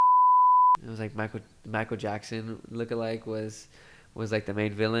It was like Michael Jackson lookalike was like the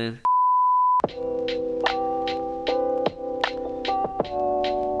main villain.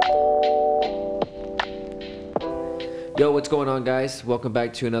 Yo, what's going on, guys? Welcome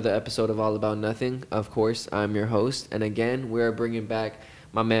back to another episode of All About Nothing. Of course, I'm your host, and again, we're bringing back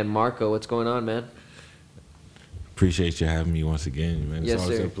my man Marco. What's going on, man? Appreciate you having me once again, man. Yes, It's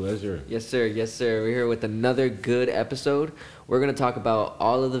always sir. a pleasure. Yes, sir. Yes, sir. We're here with another good episode. We're going to talk about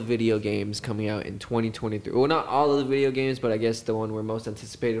all of the video games coming out in 2023. Well, not all of the video games, but I guess the one we're most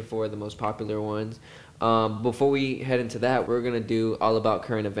anticipated for, the most popular ones. Before we head into that, we're going to do all about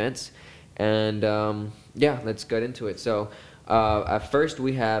current events. And yeah, let's get into it. So at first,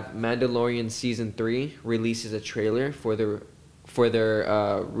 we have Mandalorian Season 3 releases a trailer for their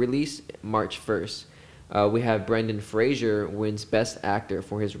release March 1st. We have Brendan Fraser wins Best Actor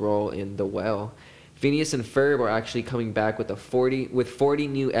for his role in The Well. Phineas and Ferb are actually coming back with 40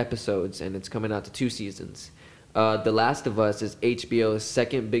 new episodes, and it's coming out to 2 seasons. The Last of Us is HBO's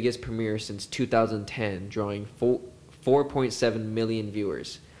second biggest premiere since 2010, drawing 4.7 million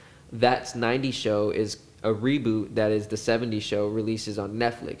viewers. That's 90 Show is a reboot that is the 70s Show releases on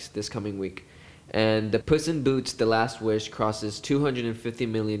Netflix this coming week. And the Puss in Boots: The Last Wish crosses $250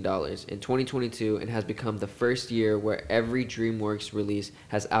 million in 2022 and has become the first year where every DreamWorks release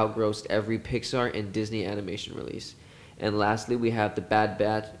has outgrossed every Pixar and Disney animation release. And lastly, we have The Bad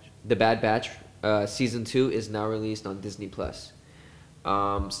Batch Season 2 is now released on Disney+.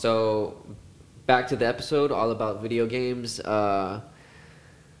 So back to the episode, all about video games.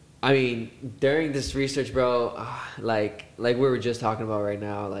 I mean, during this research, bro, like we were just talking about right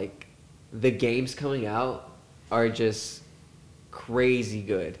now, like, the games coming out are just crazy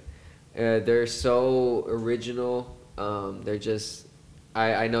good. They're so original. They're just,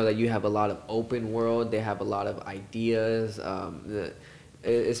 I know that you have a lot of open world. They have a lot of ideas,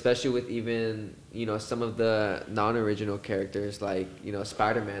 especially with even, some of the non-original characters like,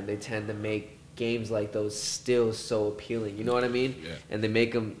 Spider-Man. They tend to make games like those still so appealing. You know what I mean? Yeah. And they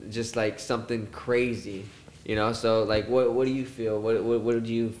make them just like something crazy. So like, what do you feel? What did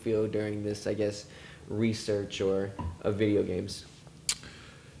you feel during this, I guess, research or of video games?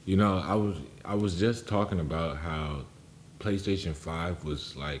 I was just talking about how PlayStation 5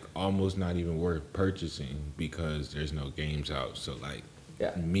 was like almost not even worth purchasing because there's no games out. So like,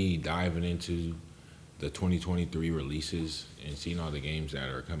 Yeah. me diving into the 2023 releases and seeing all the games that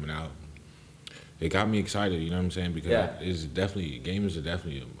are coming out, it got me excited. You know what I'm saying? Because Yeah. games are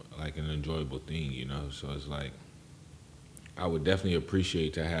definitely like an enjoyable thing, So it's like, I would definitely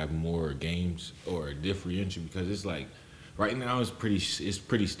appreciate to have more games or differentiate, because it's like right now it's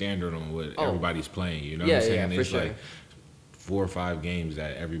pretty standard on what everybody's playing. You know what I'm saying? Yeah, for It's sure. like 4 or 5 games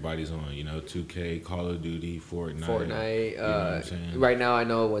that everybody's on. 2K, Call of Duty, Fortnite. You know what I'm saying? right now I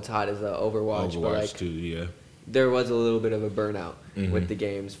know what's hot is Overwatch, but like too, yeah. there was a little bit of a burnout Mhm. with the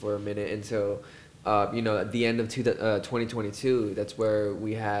games for a minute until at the end of 2022, that's where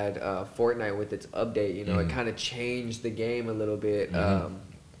we had Fortnite with its update. It kind of changed the game a little bit.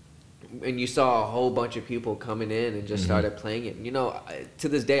 And you saw a whole bunch of people coming in and just started playing it. To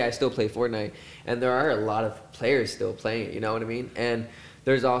this day, I still play Fortnite, and there are a lot of players still playing it. You know what I mean? And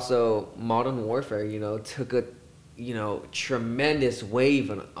there's also Modern Warfare. Took a tremendous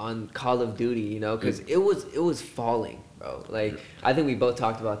wave on Call of Duty. Because it was falling, bro. Like, I think we both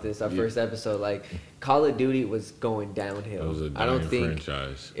talked about this our first episode. Like, Call of Duty was going downhill. It was a I don't think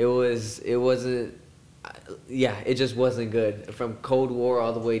franchise. it wasn't. Yeah, it just wasn't good. From Cold War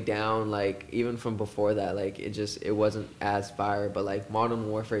all the way down, like even from before that, like it wasn't as fire. But like Modern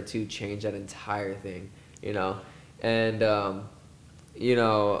Warfare 2 changed that entire thing, and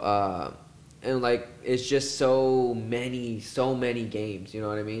and like it's just so many games, you know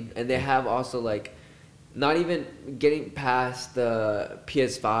what I mean? And they have also like not even getting past the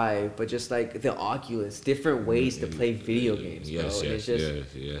PS5, but just like the Oculus, different ways to play video games, bro. Yes, And yes,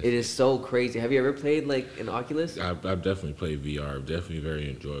 yes. it is so crazy. Have you ever played like an Oculus? I've definitely played VR. Definitely very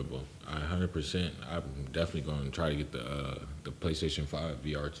enjoyable. 100%. I'm definitely going to try to get the PlayStation 5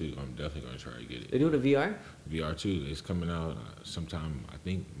 VR 2. I'm definitely going to try to get They're it. doing a VR VR 2 is coming out sometime, I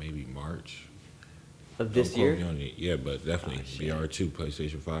think maybe March. of this Don't quote year. me on it. Yeah, but definitely shit. VR 2,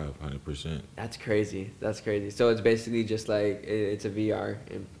 PlayStation 5, 100%. That's crazy. That's crazy. So it's basically just like it's a VR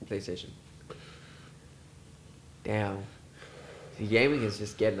in PlayStation. Damn. See, gaming is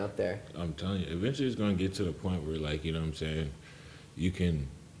just getting up there. I'm telling you, eventually it's going to get to the point where, like, you know what I'm saying, you can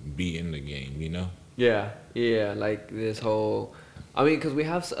be in the game, Yeah, like this whole, I mean, because we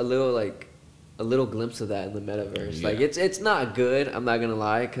have a little glimpse of that in the metaverse. Yeah. Like it's not good. I'm not gonna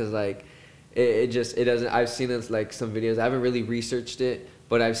lie, because like it doesn't. I've seen it like some videos. I haven't really researched it,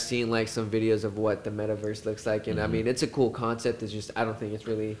 but I've seen like some videos of what the metaverse looks like, and I mean it's a cool concept. It's just I don't think it's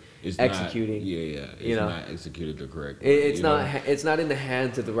really executing. It's not executed the correct way. It's not in the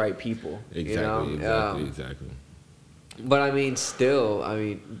hands of the right people. Exactly. But I mean, still,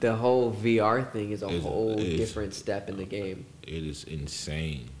 the whole VR thing is a whole different step in the game. It is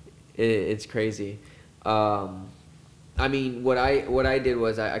insane. It's crazy. I mean, what I did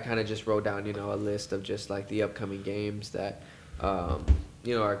was I kind of just wrote down, a list of just like the upcoming games that,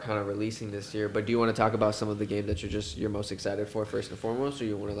 are kind of releasing this year. But do you want to talk about some of the games that you're most excited for first and foremost, or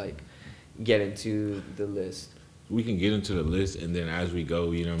you want to like get into the list? We can get into the list, and then as we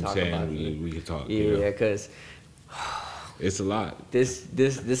go, you know what I'm saying, we can talk. Yeah, because it's a lot. This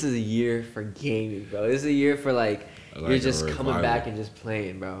is a year for gaming, bro. This is a year for like you're just coming back and just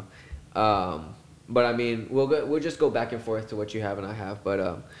playing, bro. But I mean, we'll just go back and forth to what you have and I have.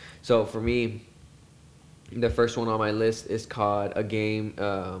 But so for me, the first one on my list is called a game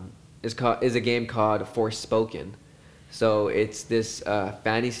is a game called Forspoken. So it's this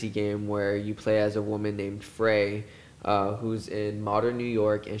fantasy game where you play as a woman named Frey, who's in modern New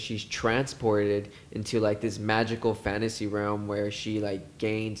York, and she's transported into like this magical fantasy realm where she like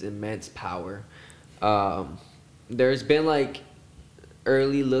gains immense power. There's been like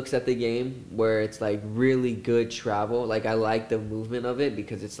early looks at the game where it's like really good travel. Like I like the movement of it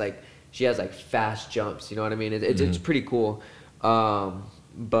because it's like she has like fast jumps, you know what I mean? It's pretty cool.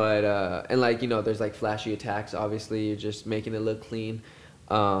 But and like there's like flashy attacks. Obviously, you're just making it look clean.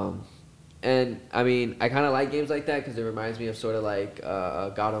 And I mean, I kind of like games like that because it reminds me of sort of like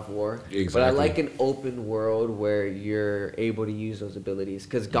God of War. Exactly. But I like an open world where you're able to use those abilities.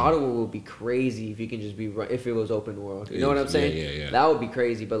 Because God of War would be crazy if you can just if it was open world. You know what I'm saying? Yeah. That would be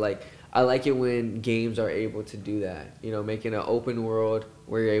crazy. But like, I like it when games are able to do that. Making an open world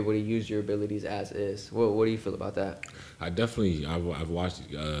where you're able to use your abilities as is. What do you feel about that? I've watched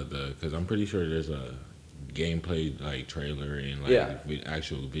because I'm pretty sure there's a gameplay like trailer and like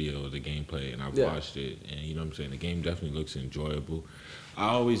actual video of the gameplay, and I've watched it, and you know what I'm saying, the game definitely looks enjoyable. I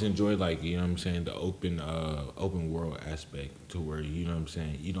always enjoy like the open world aspect to where you know what I'm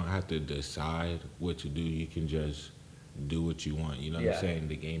saying, you don't have to decide what to do, you can just do what you want, you know what I'm saying.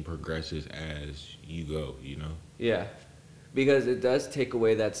 The game progresses as you go, because it does take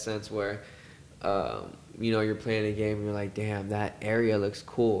away that sense where you're playing a game and you're like, damn, that area looks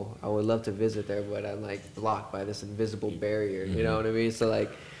cool. I would love to visit there, but I'm like blocked by this invisible barrier. You know what I mean? So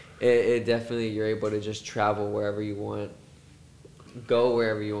like, it definitely, you're able to just travel wherever you want, go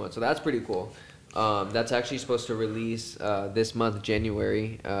wherever you want. So that's pretty cool. That's actually supposed to release this month,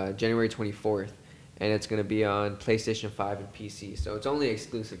 January 24th, and it's gonna be on PlayStation 5 and PC. So it's only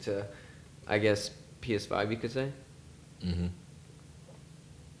exclusive to, I guess, PS5, you could say.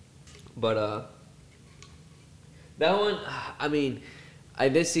 But that one, I mean, I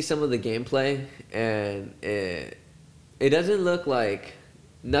did see some of the gameplay, and it doesn't look like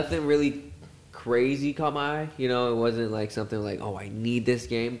nothing really crazy caught my eye. It wasn't like something like, oh, I need this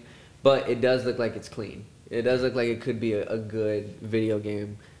game, but it does look like it's clean. It does look like it could be a good video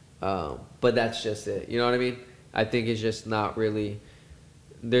game, but that's just it. You know what I mean? I think it's just not really.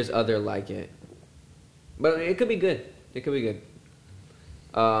 There's other like it, but it could be good. It could be good.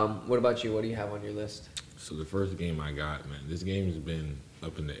 What about you? What do you have on your list? So the first game I got, man, this game has been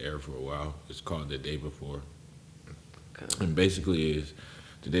up in the air for a while. It's called The Day Before. Okay. And basically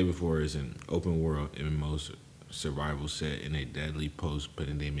The Day Before is an open world MMO survival set in a deadly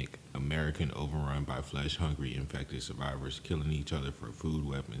post-pandemic American overrun by flesh-hungry infected survivors killing each other for food,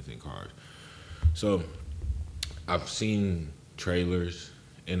 weapons, and cars. So I've seen trailers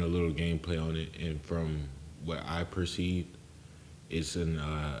and a little gameplay on it, and from what I perceived, it's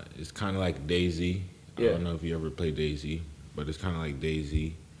kind of like DayZ. I don't know if you ever played DayZ, but it's kind of like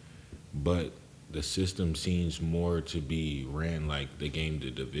DayZ. But the system seems more to be ran like the game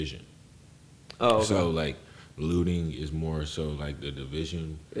The Division. Oh, okay. So like looting is more so like The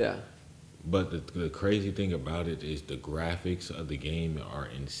Division. Yeah. But the crazy thing about it is the graphics of the game are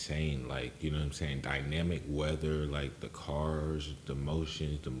insane. Like, you know what I'm saying? Dynamic weather, like the cars, the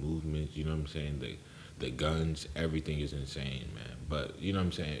motions, the movements, you know what I'm saying? The guns, everything is insane, man. But, you know what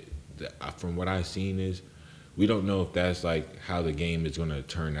I'm saying? From what I've seen is, we don't know if that's like how the game is going to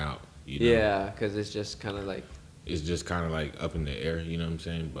turn out. You know? Yeah, because it's just kind of like... It's just kind of like up in the air, you know what I'm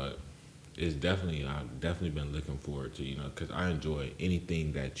saying? But I've definitely been looking forward to, because I enjoy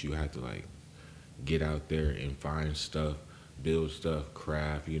anything that you have to like get out there and find stuff, build stuff,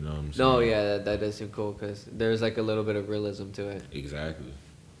 craft, you know what I'm saying? No, yeah, that does seem cool because there's like a little bit of realism to it. Exactly.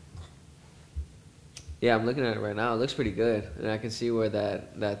 Yeah, I'm looking at it right now. It looks pretty good, and I can see where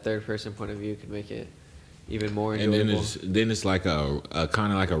that third person point of view could make it even more And enjoyable. then it's like a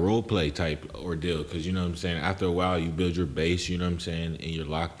kind of like a role play type ordeal, because you know what I'm saying. After a while, you build your base. You know what I'm saying, and you're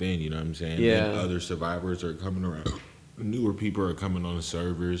locked in. You know what I'm saying. Yeah. Then other survivors are coming around. Newer people are coming on the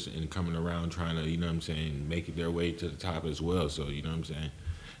servers and coming around trying to, you know what I'm saying, make it their way to the top as well. So you know what I'm saying.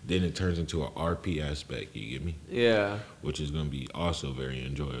 Then it turns into an RP aspect. You get me? Yeah. Which is gonna be also very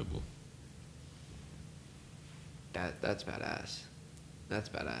enjoyable. That's badass. That's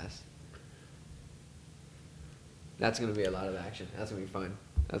badass. That's gonna be a lot of action. That's gonna be fun.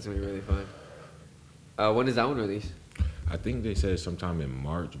 That's gonna be really fun. When does that one release? I think they said sometime in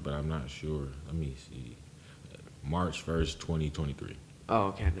March, but I'm not sure. Let me see. March 1st, 2023. Oh,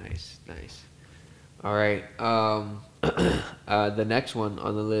 okay, nice. All right. The next one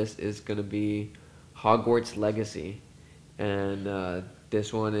on the list is gonna be Hogwarts Legacy, and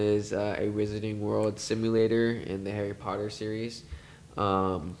this one is a Wizarding World simulator in the Harry Potter series,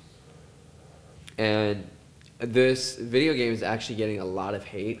 and this video game is actually getting a lot of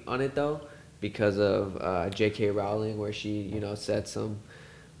hate on it though, because of J.K. Rowling, where she said some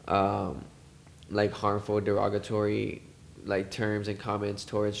like harmful, derogatory like terms and comments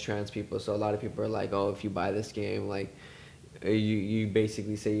towards trans people. So a lot of people are like, oh, if you buy this game, like you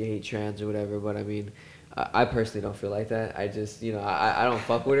basically say you hate trans or whatever. But I mean, I personally don't feel like that. I just I don't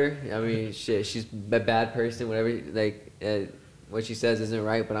fuck with her. I mean, shit, she's a bad person. Whatever, like what she says isn't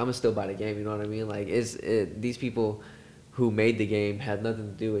right. But I'm gonna still buy the game. You know what I mean? Like these people who made the game had nothing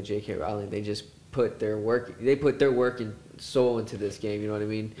to do with J.K. Rowling. They just put their work. They put their work and soul into this game. You know what I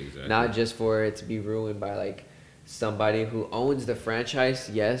mean? Exactly. Not just for it to be ruined by like somebody who owns the franchise,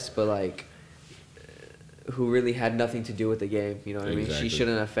 yes, but like who really had nothing to do with the game. You know what I mean? She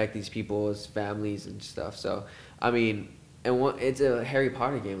shouldn't affect these people's families and stuff. So I mean, it's a Harry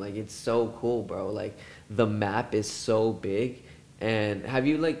Potter game. Like it's so cool, bro. Like the map is so big. And have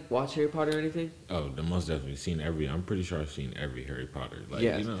you like watched Harry Potter or anything? Oh, the most definitely seen every. I'm pretty sure I've seen every Harry Potter. Like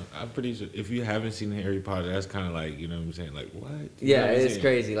Yeah. I'm pretty sure if you haven't seen Harry Potter, that's kind of like what I'm saying. Like what? Yeah, it's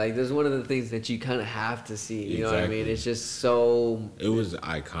crazy. Like there's one of the things that you kind of have to see. You know what I mean? It's just so. It was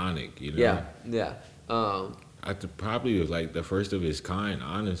iconic. Yeah. Probably was like the first of its kind.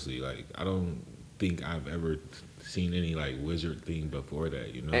 Honestly, like I don't think I've ever seen any like wizard thing before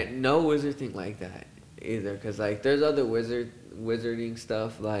that. And no wizard thing like that either, because like there's other wizarding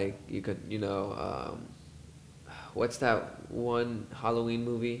stuff, like you could what's that one Halloween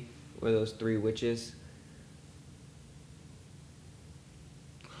movie where those three witches?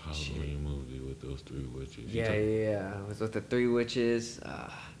 Halloween movie with those three witches. Yeah. It was with the three witches.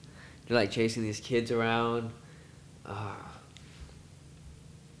 They're like chasing these kids around.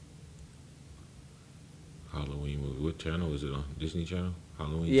 Halloween movie. What channel was it on? Disney Channel?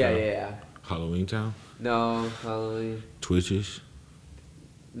 Halloween Yeah, Town? yeah. Halloween Town? No, Halloween. Twitches?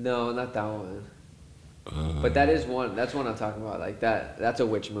 No, not that one. But that is one. That's one I'm talking about. Like that. That's a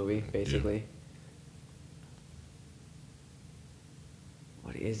witch movie, basically. Yeah.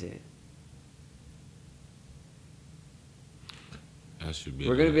 What is it? That should be.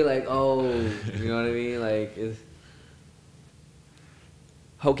 We're gonna be like, oh, you know what I mean? Like,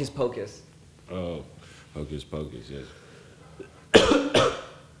 Hocus Pocus. Oh, Hocus Pocus, yes.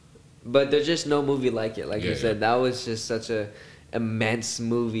 But there's just no movie like it. Like you said, that was just such a immense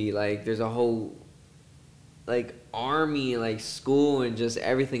movie. Like there's a whole like army, like school, and just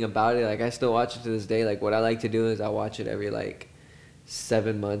everything about it. Like I still watch it to this day. Like what I like to do is I watch it every like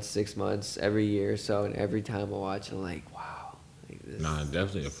 7 months, 6 months, every year or so, and every time I watch it, I'm like, wow. Like,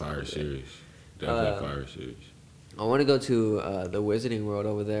 definitely a fire series. Definitely a fire series. I want to go to the Wizarding World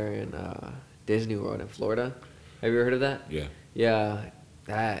over there in Disney World in Florida. Have you ever heard of that? Yeah. Yeah.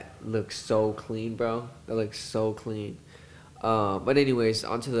 That looks so clean, bro. That looks so clean. But anyways,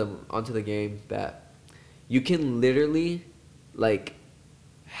 onto the game, that you can literally like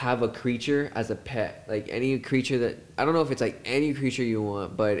have a creature as a pet. Like any creature that, I don't know if it's like any creature you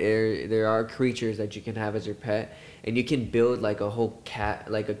want, but there are creatures that you can have as your pet, and you can build like a whole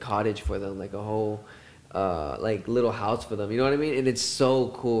like a cottage for them, like a whole like little house for them. You know what I mean? And it's so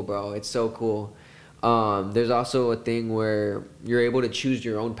cool, bro. It's so cool. There's also a thing where you're able to choose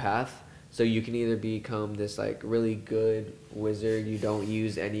your own path, so you can either become this like really good wizard, you don't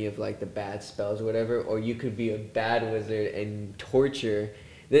use any of like the bad spells or whatever, or you could be a bad wizard and torture.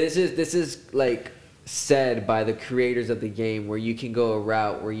 This is like said by the creators of the game, where you can go a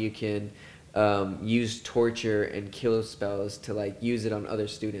route where you can use torture and kill spells to like use it on other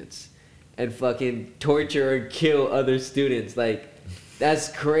students and fucking torture or kill other students. Like that's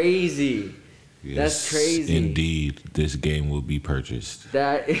crazy. Yes, that's crazy. Indeed, this game will be purchased.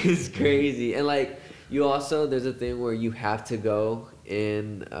 That is crazy. And like you also, there's a thing where you have to go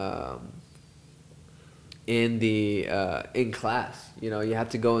in in class. You know, you have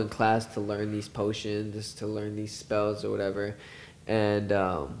to go in class to learn these potions, to learn these spells or whatever. And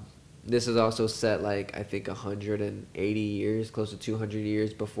this is also set like I think 180 years, close to 200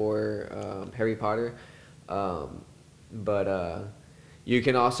 years before Harry Potter. But you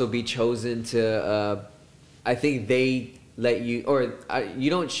can also be chosen to. I think they let you, or you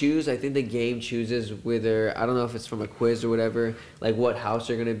don't choose. I think the game chooses whether, I don't know if it's from a quiz or whatever, like what house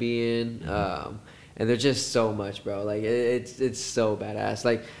you're gonna be in. And there's just so much, bro. Like it's so badass.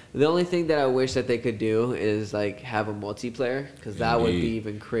 Like the only thing that I wish that they could do is like have a multiplayer, because that would be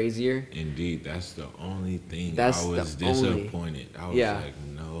even crazier. Indeed, that's the only thing. That's I was disappointed. I was like,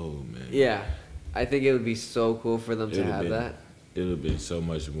 no, man. Yeah, I think it would be so cool for them to have that. It would have been so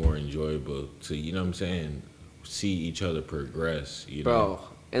much more enjoyable to, you know what I'm saying, see each other progress, you know?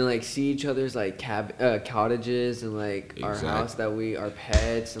 And like see each other's like cottages and like our house that our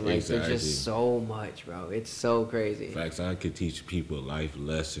pets, and like there's just so much, bro. It's so crazy. Facts. I could teach people life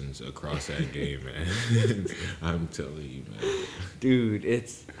lessons across that game, man. I'm telling you, man. Dude,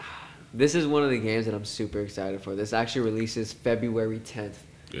 this is one of the games that I'm super excited for. This actually releases February 10th.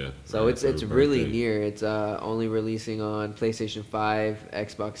 Yeah. So it's really near. It's only releasing on PlayStation 5,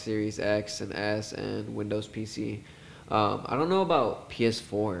 Xbox Series X and S, and Windows PC. I don't know about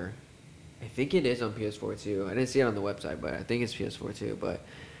PS4. I think it is on PS4 too. I didn't see it on the website, but I think it's PS4 too. But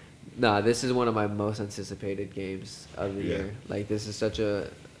nah, this is one of my most anticipated games of the year. Like, this is such a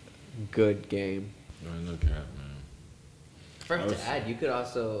good game. No cap, man. For to add, you could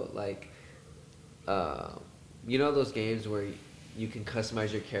also like, you know those games where you can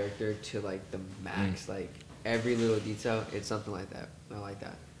customize your character to like the max, like every little detail. It's something like that. I like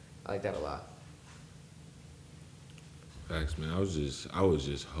that. I like that a lot. Facts, man. I was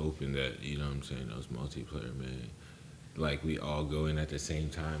just hoping that, you know what I'm saying, those multiplayer, man, like we all go in at the same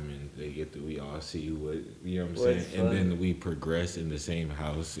time and we all see what, you know what I'm saying, and then we progress in the same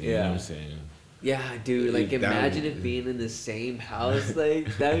house. You know what I'm saying? Yeah, dude. Like, imagine it being in the same house.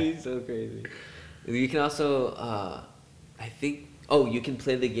 Like, that'd be so crazy. You can also, I think, you can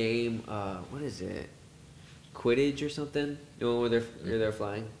play the game. What is it? Quidditch or something? The one where they're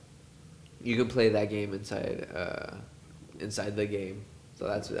flying. You can play that game inside the game, so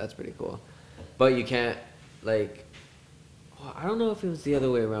that's pretty cool. But you can't, like, I don't know if it was the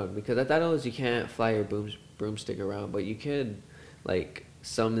other way around, because I thought it was you can't fly your broomstick around, but you could like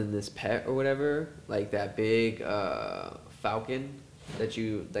summon this pet or whatever, like that big falcon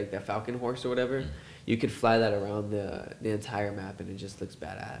like that falcon horse or whatever. You could fly that around the entire map, and it just looks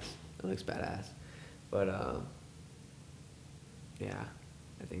badass. It looks badass. But yeah,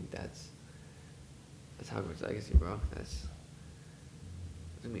 I think that's Hogwarts Legacy, bro. It's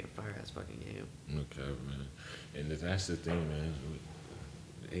gonna be a fire ass fucking game. Okay, man. And that's the thing, man.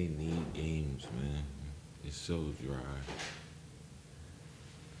 They need games, man. It's so dry.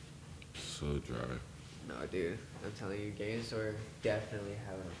 So dry. No, dude. I'm telling you, games are definitely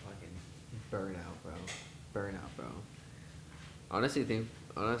having a fucking burnout, bro. Burnout, bro. Honestly,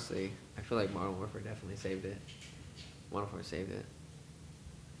 I feel like Modern Warfare definitely saved it. Modern Warfare saved it.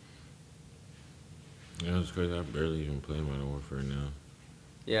 Yeah, it's crazy. I barely even play Modern Warfare now.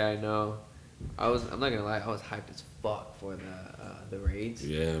 Yeah, I know. I'm not gonna lie, I was hyped as fuck for the raids.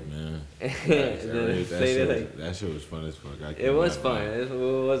 Yeah, man. That shit was fun as fuck. It was fun. It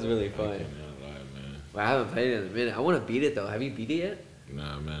was really fun. I cannot lie, man. But I haven't played it in a minute. I want to beat it though. Have you beat it yet?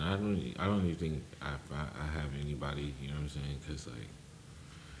 Nah, man. I don't even think I have anybody. You know what I'm saying? Cause like,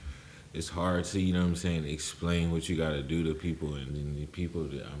 it's hard to, you know what I'm saying, explain what you gotta do to people, and then the people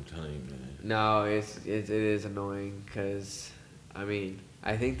that I'm telling you, man. No, it is annoying, because I mean,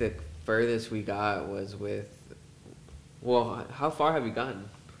 I think the furthest we got was with. Well, how far have you gotten?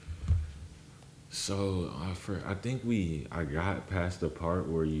 So I think I got past the part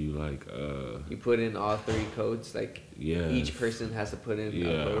where you like you put in all 3 codes, like each person has to put in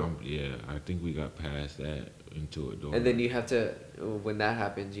a code. I think we got past that into a door. And then you have to, when that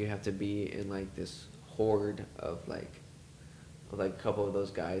happens, you have to be in like this horde of like a couple of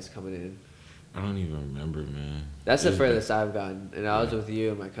those guys coming in. I don't even remember, man. That's the furthest I've gotten, and I was with you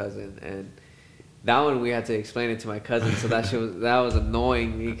and my cousin, and that one we had to explain it to my cousin, so that was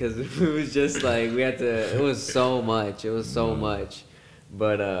annoying me, because it was just like it was so much,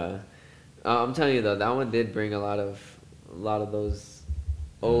 but I'm telling you though, that one did bring a lot of those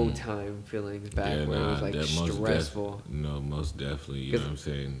old time feelings back, where it was like stressful. Most definitely, you know what I'm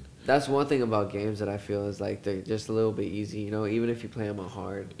saying. That's one thing about games that I feel is like they're just a little bit easy, you know, even if you play them on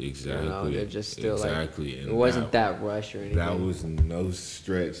hard. Exactly. You know, they're just still like, and it wasn't that rush or anything. That was no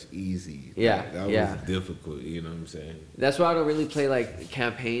stretch easy. Yeah. That was difficult, you know what I'm saying? That's why I don't really play like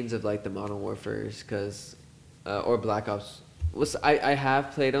campaigns of like the Modern Warfares, because or Black Ops. I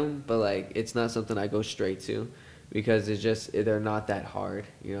have played them, but like it's not something I go straight to, because it's just they're not that hard.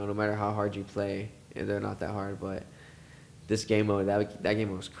 You know, no matter how hard you play, they're not that hard. But this game mode, that game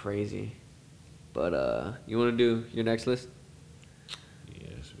mode was crazy. But you want to do your next list?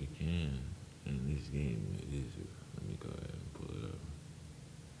 Yes, we can. And this game is. Let me go ahead and pull it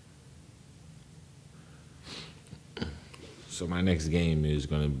up. So my next game is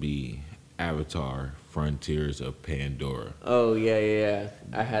gonna be Avatar: Frontiers of Pandora. Oh yeah.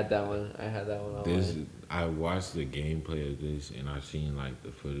 I had that one. I watched the gameplay of this, and I've seen like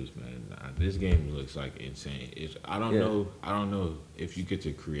the footage, man. This game looks like insane. I don't know if you get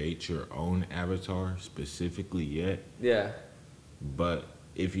to create your own avatar specifically yet. Yeah. But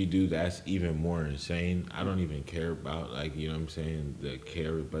if you do, that's even more insane. I don't even care about like, you know what I'm saying, the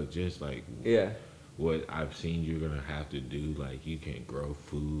carrot, but just like what I've seen you're gonna have to do. Like you can grow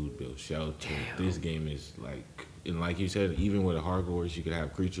food, build shelter. Damn. This game is like, and like you said, even with the hardcores, you could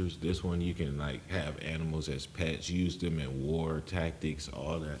have creatures. This one you can like have animals as pets, use them in war tactics,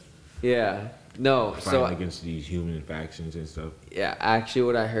 all that. Yeah. No. Fighting against these human factions and stuff. Yeah. Actually,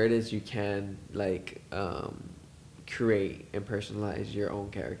 what I heard is you can like create and personalize your own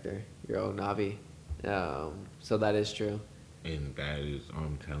character, your own Navi. So that is true. And that is,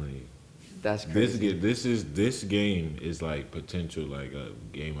 I'm telling you. That's crazy. This game is like potential like a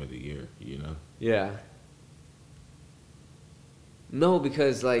game of the year, you know? Yeah. No,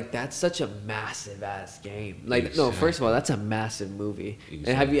 because like that's such a massive ass game. Like exactly. No, first of all, that's a massive movie. Exactly.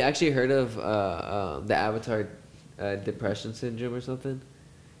 And have you actually heard of the Avatar depression syndrome or something?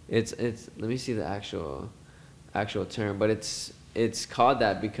 It's let me see the actual term, but it's called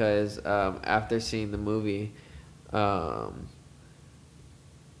that because after seeing the movie,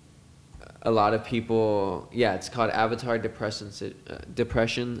 a lot of people, it's called Avatar depression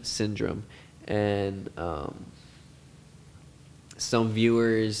syndrome, and some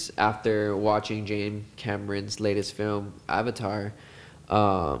viewers, after watching James Cameron's latest film Avatar,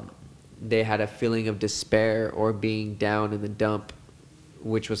 they had a feeling of despair or being down in the dump,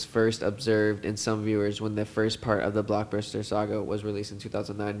 which was first observed in some viewers when the first part of the blockbuster saga was released in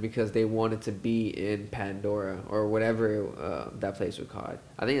 2009, because they wanted to be in Pandora or whatever that place was called.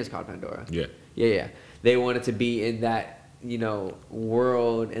 I think it's called Pandora. Yeah. They wanted to be in that,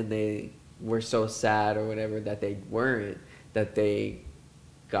 world, and they were so sad or whatever that they weren't, that they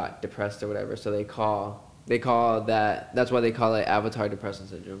got depressed or whatever. So they call that's why they call it Avatar depression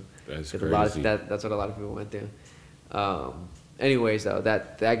syndrome. That's crazy. That's what a lot of people went through. Anyways, though,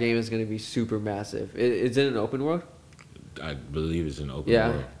 that game is going to be super massive. It's in an open world? I believe it's an open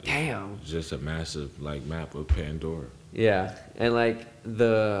world. Damn. It's just a massive like map of Pandora. Yeah, and like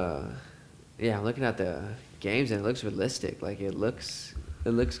I'm looking at the games and it looks realistic. Like it looks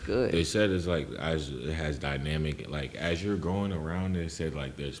good. They said it's like it has dynamic, like as you're going around, they said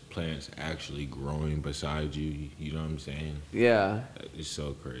like there's plants actually growing beside you. You know what I'm saying? Yeah. It's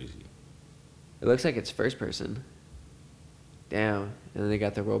so crazy. It looks like it's first person. Damn. And then they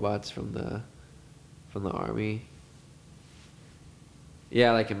got the robots from the army.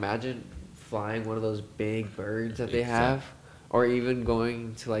 Yeah, like imagine flying one of those big birds that they have, or even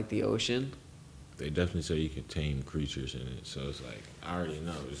going to like the ocean. They definitely say you can tame creatures in it, so it's like I already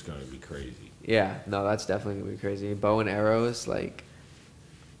know it's gonna be crazy. Yeah, no, that's definitely gonna be crazy. Bow and arrows, like,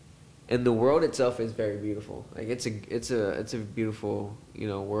 and the world itself is very beautiful. Like it's a beautiful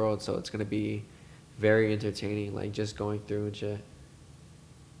world, so it's gonna be very entertaining, like just going through and shit.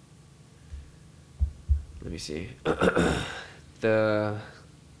 Let me see.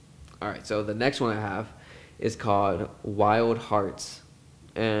 Alright, so the next one I have is called Wild Hearts.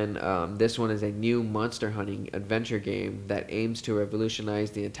 And this one is a new monster hunting adventure game that aims to revolutionize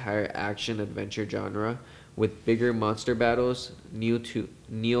the entire action-adventure genre with bigger monster battles, new tools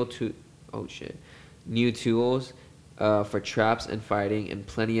for traps and fighting, and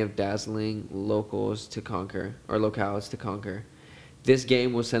plenty of dazzling locales to conquer. This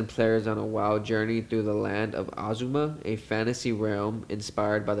game will send players on a wild journey through the land of Azuma, a fantasy realm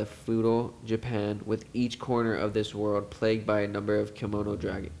inspired by the feudal Japan, with each corner of this world plagued by a number of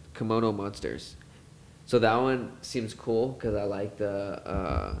kimono monsters. So that one seems cool because I like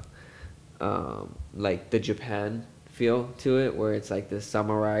the Japan feel to it, where it's like this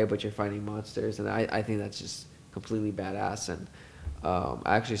samurai but you're fighting monsters, and I think that's just completely badass. And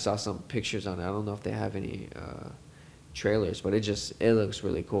I actually saw some pictures on it. I don't know if they have any trailers, but it looks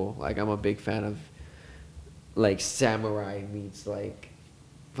really cool. Like I'm a big fan of like samurai meets like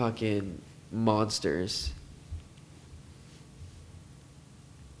fucking monsters.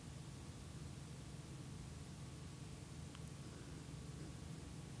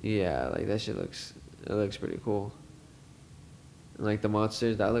 Yeah, like that shit looks It looks pretty cool. And like the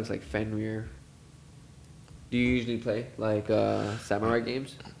monsters, that looks like Fenrir. Do you usually play like samurai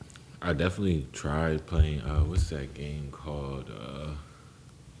games? I definitely tried playing. What's that game called?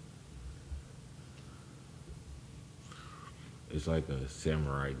 It's like a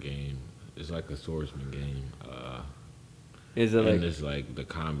samurai game. It's like a swordsman game. Is it And like it's like the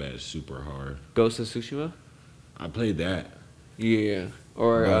combat is super hard. Ghost of Tsushima? I played that. Yeah.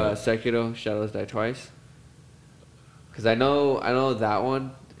 Or But Sekiro: Shadows Die Twice. Because I know that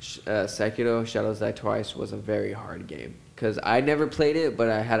one, Sekiro: Shadows Die Twice was a very hard game. Because I never played it, but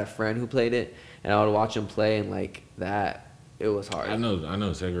I had a friend who played it, and I would watch him play, and like that, it was hard. I know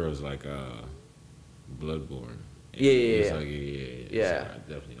Sekiro's like Bloodborne. Yeah. It's like, yeah. Yeah. So I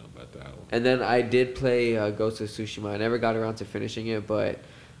definitely know about that one. And then I did play Ghost of Tsushima. I never got around to finishing it, but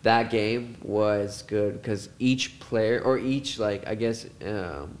that game was good because each player or each like I guess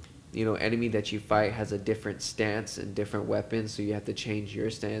enemy that you fight has a different stance and different weapons, so you have to change your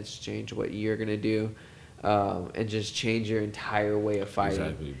stance, change what you're gonna do, and just change your entire way of fighting.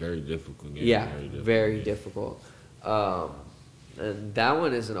 Exactly, very difficult game. Yeah, very game. difficult. And that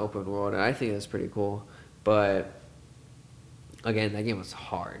one is an open world, and I think that's pretty cool. But again, that game was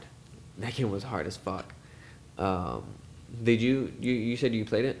hard. That game was hard as fuck. Did you said you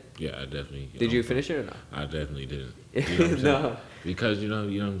played it? Yeah, I definitely. Did you finish it or not? I definitely didn't. You know what I'm No. saying? Because you know what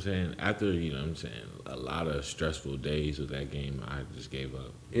I'm saying. After a lot of stressful days with that game, I just gave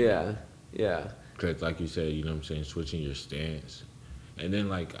up. Yeah. Cause like you said, you know what I'm saying, switching your stance, and then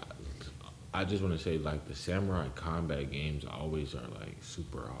like, I just want to say like the samurai combat games always are like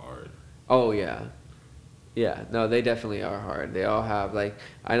super hard. Oh yeah. Yeah, no, they definitely are hard. They all have like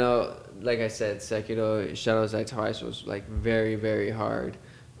I know, like I said, Sekiro: Shadows Die Twice was like very very hard,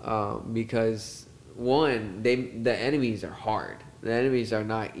 because one the enemies are hard. The enemies are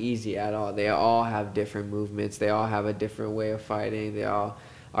not easy at all. They all have different movements. They all have a different way of fighting. They all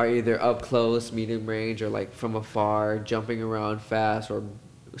are either up close, medium range, or like from afar, jumping around fast, or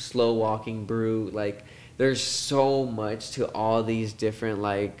slow walking brute. Like there's so much to all these different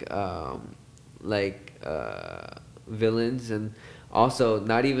villains, and also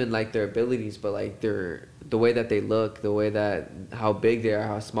not even like their abilities, but like the way that they look, the way that how big they are,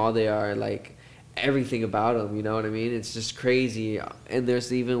 how small they are, like everything about them. You know what I mean? It's just crazy. And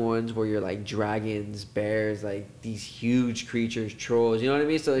there's even ones where you're like dragons, bears, like these huge creatures, trolls. You know what I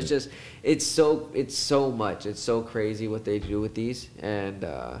mean? So it's just it's so much. It's so crazy what they do with these, and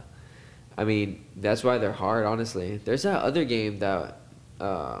I mean that's why they're hard. Honestly, there's that other game that.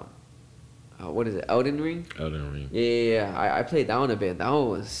 What is it? Elden Ring? Elden Ring. Yeah. I played that one a bit. That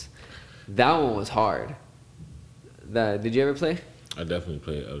one was hard. Did you ever play? I definitely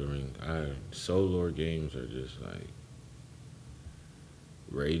played Elden Ring. Soul Lord games are just like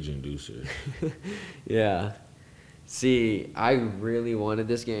rage inducer. Yeah. See, I really wanted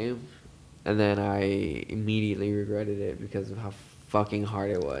this game, and then I immediately regretted it because of how fucking hard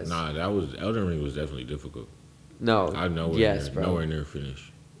it was. Nah, Elden Ring was definitely difficult. No. Nowhere near finish.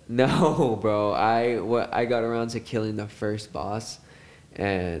 No, bro. I got around to killing the first boss,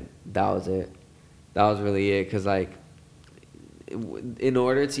 and that was it. That was really it. Cause like, in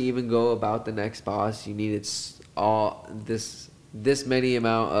order to even go about the next boss, you needed all this many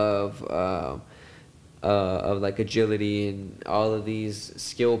amount of like agility and all of these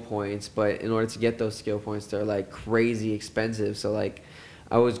skill points. But in order to get those skill points, they're like crazy expensive. So like,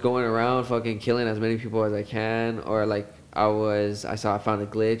 I was going around fucking killing as many people as I can, or like. I found a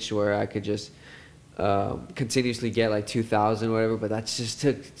glitch where I could just continuously get like 2,000 or whatever, but that just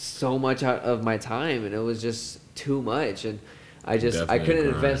took so much out of my time, and it was just too much, and I couldn't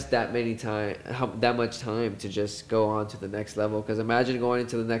invest that much time to just go on to the next level. Because imagine going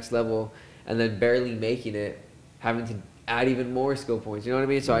into the next level and then barely making it, having to add even more skill points. You know what I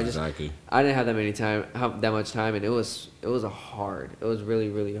mean? So Exactly. I didn't have that much time, and it was hard. It was really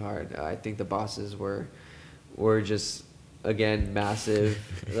really hard. I think the bosses were just. Again, massive.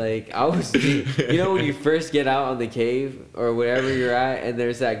 Like I was, when you first get out on the cave or wherever you're at, and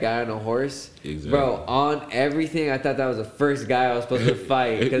there's that guy on a horse, exactly. Bro. On everything, I thought that was the first guy I was supposed to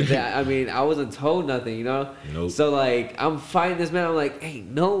fight because I wasn't told nothing, Nope. So like I'm fighting this man, I'm like, hey,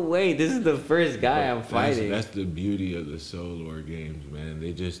 no way, this is the first guy I'm fighting. That's the beauty of the Soul Lord games, man.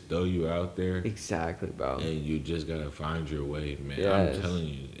 They just throw you out there. Exactly, bro. And you just gotta find your way, man. Yes. I'm telling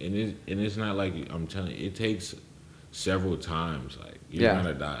you, and it's not like I'm telling you, it takes. Several times, like you're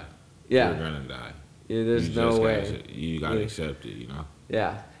gonna die. Yeah, you're gonna die. Yeah, there's no way. You gotta accept it,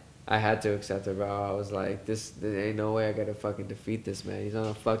 Yeah, I had to accept it, bro. I was like, there ain't no way I gotta fucking defeat this man. He's on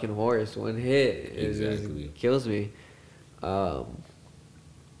a fucking horse. One hit, exactly, it kills me. But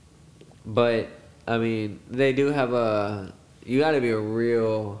I mean, they do have a. You got to be a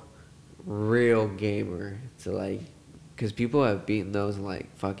real gamer to like, because people have beaten those in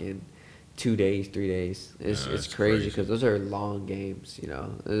like fucking 2 days, 3 days. It's That's crazy crazy. because those are long games. You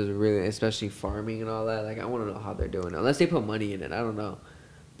know, it's really, especially farming and all that. Like, I want to know how they're doing it. Unless they put money in it, I don't know.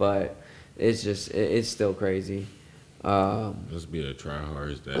 But it's just it's still crazy. Must be the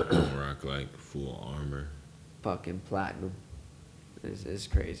tryhards that don't rock like full armor. Fucking platinum. It's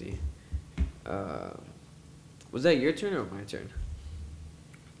crazy. Uh, was that your turn or my turn?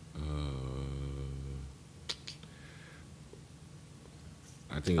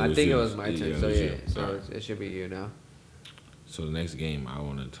 I think I think it was yours. my turn. Yeah, it So was yeah, you. so Alright. it should be you now. So the next game I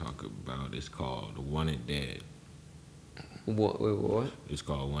want to talk about is called Wanted Dead. What? Wait, what? It's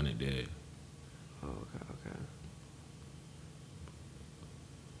called Wanted Dead. Oh, okay.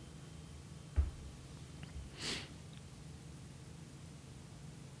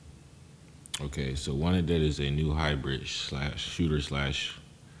 Okay, so Wanted Dead is a new hybrid shooter slash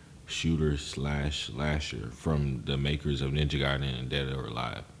slasher from the makers of Ninja Gaiden and Dead or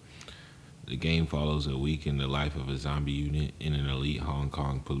Alive. The game follows a week in the life of a zombie unit in an elite Hong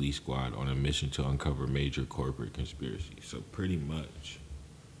Kong police squad on a mission to uncover major corporate conspiracy. So pretty much,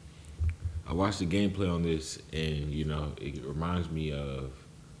 I watched the gameplay on this, and it reminds me of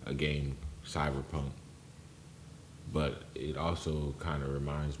a game Cyberpunk, but it also kind of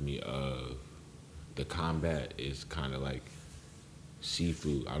reminds me of the combat is kind of like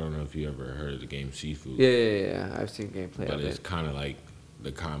Seafood. I don't know if you ever heard of the game Seafood. Yeah. I've seen gameplay But of it's it. kind of like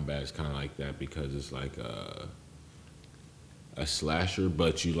the combat is kind of like that because it's like a slasher,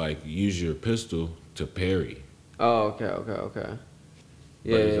 but you like use your pistol to parry. Oh, okay.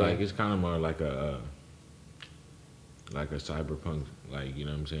 Yeah, But it's yeah. like it's kind of more like a cyberpunk, like you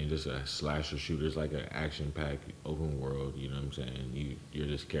know what I'm saying, just a slasher shooter. It's like an action packed open world. You know what I'm saying? You're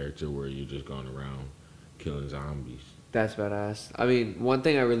this character where you're just going around killing zombies. That's badass. I mean, one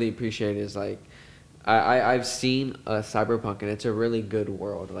thing I really appreciate is like, I've seen a Cyberpunk and it's a really good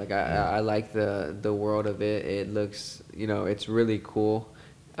world. Like I like the world of it. It looks, it's really cool.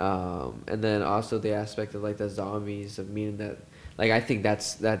 And then also the aspect of like the zombies of meaning that, like I think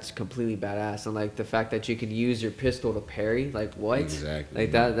that's completely badass. And like the fact that you can use your pistol to parry, like what? Exactly.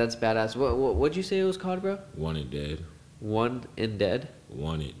 Like that's badass. What'd you say it was called, bro? Wanted Dead. One in Dead.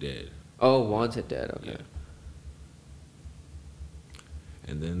 Wanted Dead. Oh, Wanted Dead. Okay. Yeah.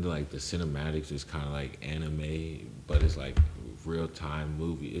 And then like the cinematics is kind of like anime, but it's like real time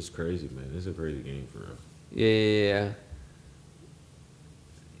movie. It's crazy, man. It's a crazy game for real. Yeah.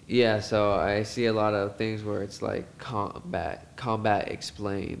 Yeah, so I see a lot of things where it's like combat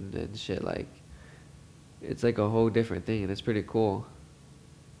explained and shit. Like it's like a whole different thing, and it's pretty cool.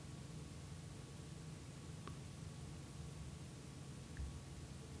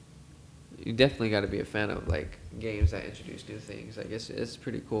 You definitely got to be a fan of like games that introduce new things. I guess it's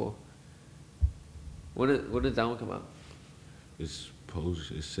pretty cool. When did that one come out? It's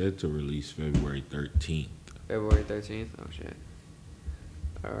said to release February 13th. February 13th. Oh shit.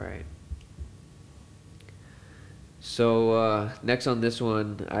 All right. So next on this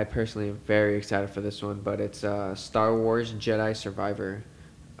one, I personally am very excited for this one, but it's Star Wars Jedi Survivor.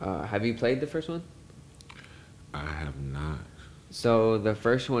 Have you played the first one? I have not. So the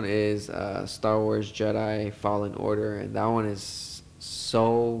first one is Star Wars Jedi Fallen Order, and that one is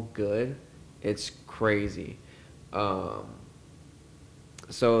so good, it's crazy. So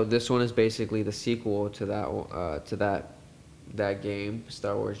this one is basically the sequel to that game,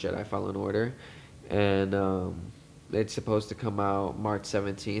 Star Wars Jedi Fallen Order, and it's supposed to come out March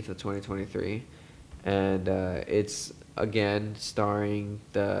 17th of 2023, and it's again starring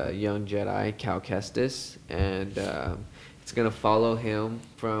the young Jedi Cal Kestis, and it's gonna follow him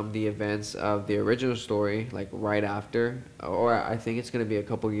from the events of the original story, like right after, or I think it's gonna be a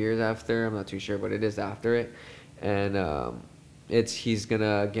couple years after. I'm not too sure, but it is after it, and he's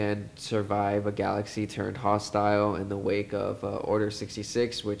gonna again survive a galaxy turned hostile in the wake of Order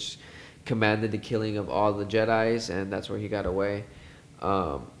 66, which commanded the killing of all the Jedi's, and that's where he got away.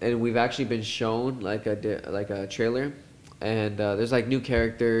 And we've actually been shown like a trailer, and there's like new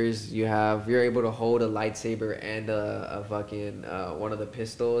characters. You're able to hold a lightsaber and a fucking one of the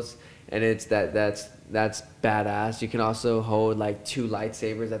pistols, and that's badass. You can also hold like two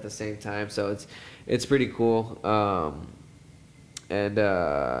lightsabers at the same time, so it's pretty cool. And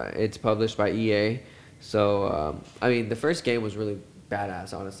it's published by EA. So I mean, the first game was really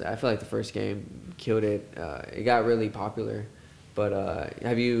badass. Honestly, I feel like the first game killed it. It got really popular. But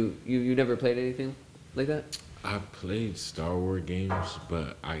have you never played anything like that? I've played Star Wars games,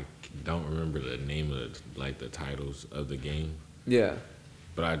 but I don't remember the name of the titles of the game. Yeah.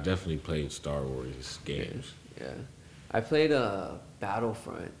 But I definitely played Star Wars games. Yeah. I played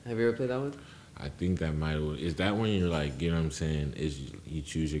Battlefront. Have you ever played that one? I think that might have. Is that when you're like, you know what I'm saying? Is you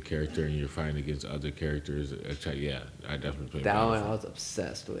choose your character and you're fighting against other characters? Yeah, I definitely played That one I Battlefront. was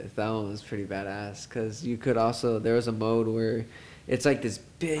obsessed with. That one was pretty badass because you could also there was a mode where it's like this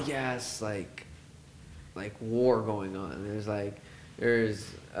big ass like war going on. There's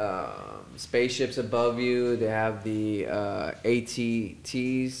spaceships above you. They have the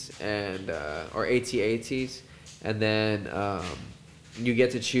ATTs and or ATATs, and then you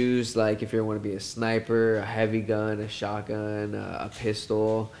get to choose like if you want to be a sniper, a heavy gun, a shotgun, a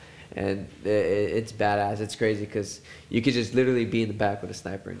pistol, and it's badass. It's crazy because you could just literally be in the back with a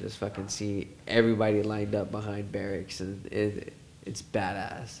sniper and just fucking see everybody lined up behind barracks, and it's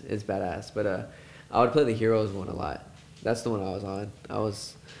badass. It's badass. But I would play the Heroes one a lot. That's the one I was on. I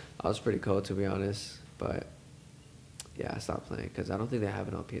was pretty cool to be honest, but yeah, I stopped playing because I don't think they have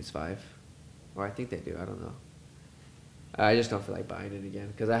it on PS5, or I think they do. I don't know. I just don't feel like buying it again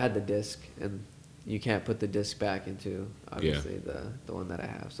because I had the disc and you can't put the disc back into obviously the one that I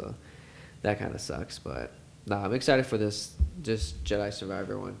have, so that kind of sucks. But nah, I'm excited for this just Jedi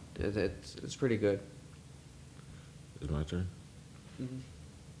Survivor one. It's pretty good. It's my turn. Mm-hmm.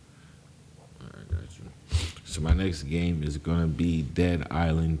 All right, got you. So my next game is gonna be Dead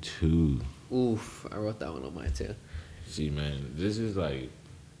Island 2. Oof, I wrote that one on mine too. See, man, this is like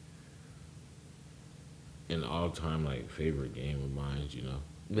an all-time like favorite game of mine. You know,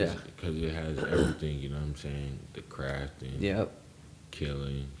 Yeah. because it has everything. You know what I'm saying? The crafting, Yep.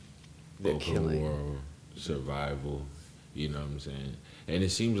 killing, The open killing. world, survival. You know what I'm saying? And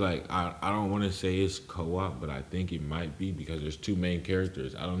it seems like I don't want to say it's co-op, but I think it might be because there's two main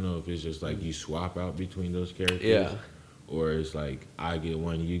characters. I don't know if it's just like you swap out between those characters. Yeah. Or it's like I get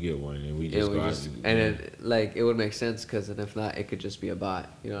one, you get one, and we It just would go out. just, and it, like it would make sense because if not, it could just be a bot.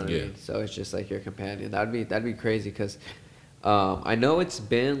 You know what I Yeah. mean? So it's just like your companion. That'd be crazy because I know it's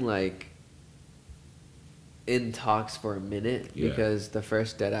been like in talks for a minute Yeah. because the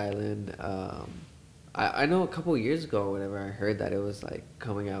first Dead Island. I know a couple of years ago or whatever I heard that it was like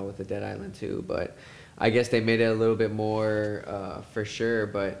coming out with the Dead Island 2, but I guess they made it a little bit more for sure.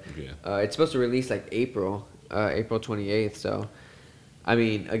 But Yeah. it's supposed to release like April 28th. So I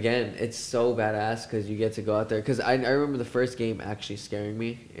mean, again, it's so badass because you get to go out there. Because I remember the first game actually scaring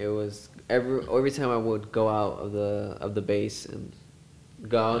me. It was every time I would go out of the base and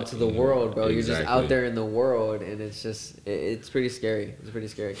go out into the world, bro. You're just out Exactly. there in the world, and it's just it's pretty scary. It's pretty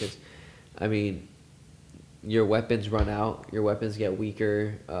scary because, I mean, your weapons run out. Your weapons get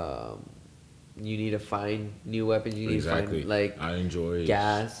weaker. You need to find new weapons. You need Exactly. to find like I enjoy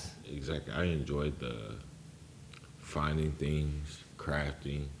gas. Exactly. I enjoyed the finding things,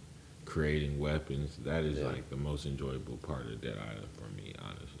 crafting, creating weapons. That is Yeah. like the most enjoyable part of Dead Island for me,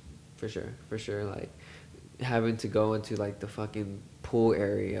 honestly. For sure. Like having to go into like the fucking pool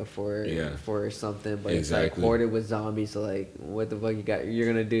area for something, but it's like Exactly. hoarded with zombies. So like, what the fuck you're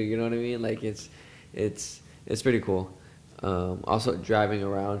gonna do? You know what I mean? Like it's pretty cool. Also driving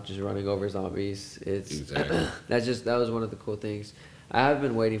around, just running over zombies. It's Exactly. that was one of the cool things. I have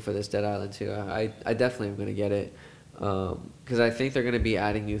been waiting for this Dead Island too. I definitely am gonna get it. Because I think they're gonna be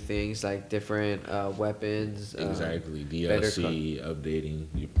adding new things like different weapons. Exactly. better DLC, updating.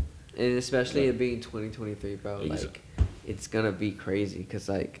 And especially Yeah. it being 2023, bro. Exa- Like, it's gonna be crazy. Because,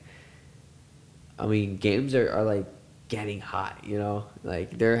 like, I mean, games are like getting hot, you know?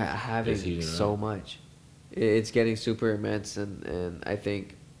 Like, they're having It's heating so up. much. It's getting super immense. And I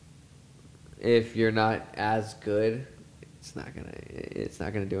think if you're not as good, it's not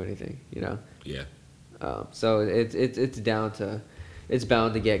gonna do anything, you know? Yeah. So it's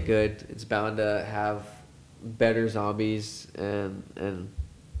bound to get good. It's bound to have better zombies and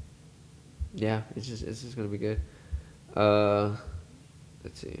yeah, it's just gonna be good.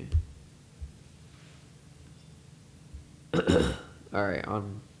 Let's see. All right,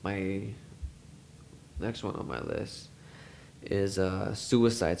 on my next one on my list is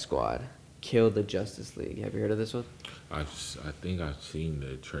Suicide Squad. Kill the Justice League. Have you heard of this one? I think I've seen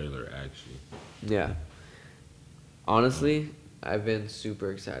the trailer actually. Yeah. Honestly, I've been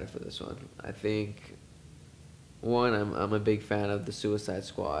super excited for this one. I think one, I'm a big fan of the Suicide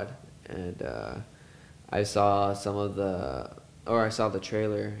Squad, and I saw I saw the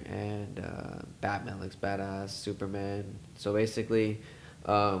trailer, and Batman looks badass. Superman. So basically,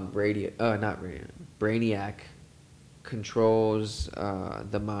 Brainiac controls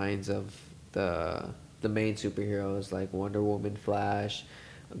the minds of the main superheroes like Wonder Woman, Flash,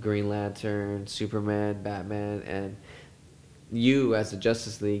 Green Lantern, Superman, Batman, and you as the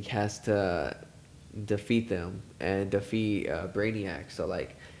Justice League has to defeat them and defeat Brainiac. So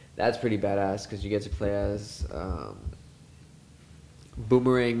like that's pretty badass because you get to play as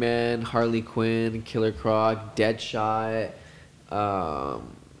Boomerang Man, Harley Quinn, Killer Croc, Deadshot.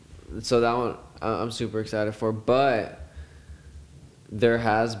 So that one I'm super excited for. But there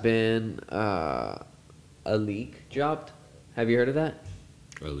has been a leak dropped. Have you heard of that?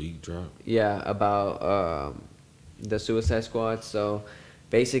 A leak drop? Yeah, about the Suicide Squad. So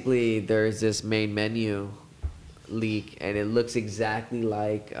basically, there's this main menu leak, and it looks exactly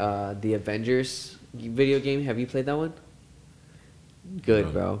like the Avengers video game. Have you played that one? Good,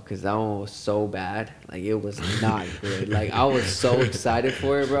 No. bro, because that one was so bad. Like, it was not good. Like, I was so excited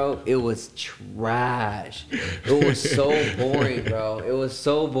for it, bro. It was trash. It was so boring, bro. It was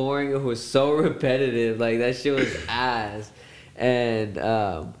so boring. It was so repetitive. Like, that shit was ass. And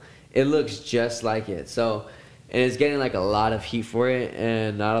it looks just like it. So, and it's getting, like, a lot of heat for it,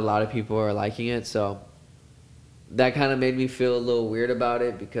 and not a lot of people are liking it. So, that kind of made me feel a little weird about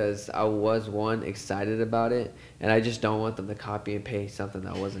it because I was excited about it, and I just don't want them to copy and paste something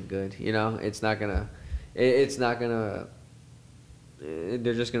that wasn't good. You know, it's not gonna,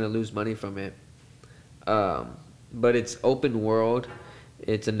 they're just gonna lose money from it. But it's open world.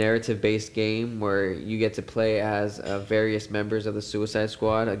 It's a narrative based game where you get to play as various members of the Suicide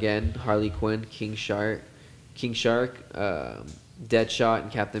Squad. Again, Harley Quinn, King Shark, Deadshot,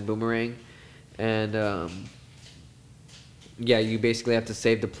 and Captain Boomerang, and yeah, you basically have to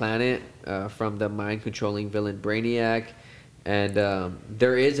save the planet from the mind-controlling villain Brainiac, and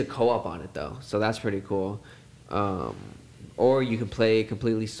there is a co-op on it though, so that's pretty cool. Or you can play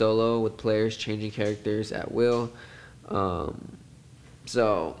completely solo with players changing characters at will.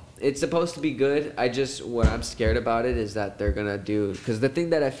 So it's supposed to be good. What I'm scared about it is that they're gonna do, because the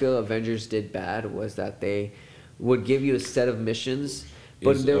thing that I feel Avengers did bad was that they would give you a set of missions.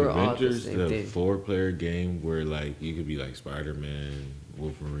 But they were all the Avengers same thing. 4-player game where like you could be like Spider-Man,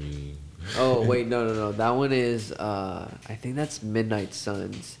 Wolverine? Oh wait, no. That one is I think that's Midnight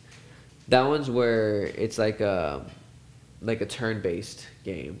Suns. That one's where it's like a turn-based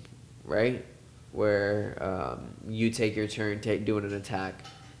game, right? Where you take your turn doing an attack.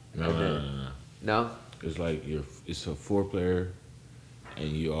 No. No? It's like it's a 4-player, and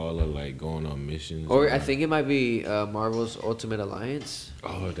you all are like going on missions. Or I think it might be Marvel's Ultimate Alliance.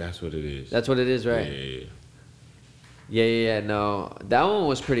 Oh, that's what it is. That's what it is, right? Yeah. No, that one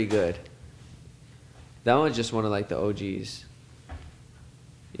was pretty good. That one's just one of like the OGs.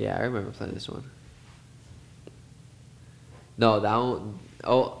 Yeah, I remember playing this one. No, that one.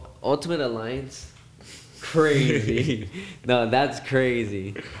 Oh, Ultimate Alliance. Crazy. No, that's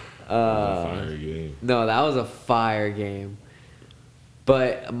crazy. Fire game. No, that was a fire game.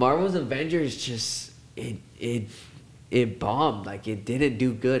 But Marvel's Avengers just it bombed. Like, it didn't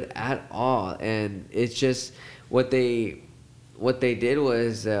do good at all, and it's just what they did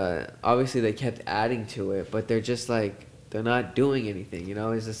was obviously they kept adding to it, but they're just like, they're not doing anything. You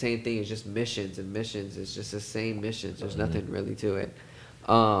know, it's the same thing. It's just missions and missions. It's just the same missions. There's nothing really to it.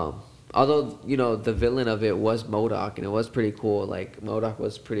 Although, you know, the villain of it was MODOK, and it was pretty cool. Like, MODOK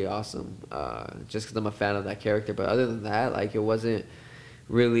was pretty awesome, just because I'm a fan of that character. But other than that, like, it wasn't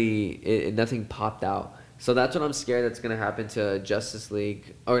really, nothing popped out. So that's what I'm scared that's going to happen to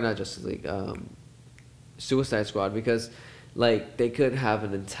Suicide Squad, because, like, they could have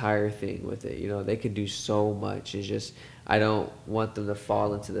an entire thing with it. You know, they could do so much. It's just, I don't want them to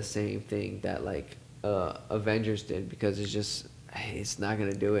fall into the same thing that, like, Avengers did, because it's just, it's not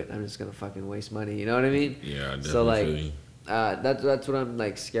gonna do it. I'm just gonna fucking waste money. You know what I mean? Yeah, definitely. So like, that's what I'm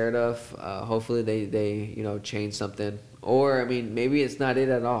like scared of. Hopefully they change something, or I mean maybe it's not it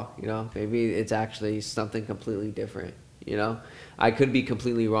at all. You know, maybe it's actually something completely different. You know, I could be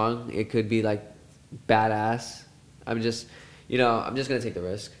completely wrong. It could be like badass. I'm just gonna take the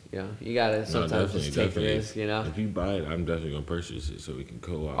risk. You know, you gotta sometimes just take the risk. You know, if you buy it, I'm definitely gonna purchase it so we can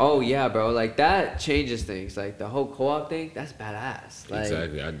co-op. Oh yeah, bro, like that changes things. Like the whole co-op thing, that's badass. Like,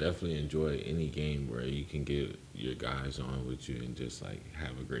 exactly, I definitely enjoy any game where you can get your guys on with you and just like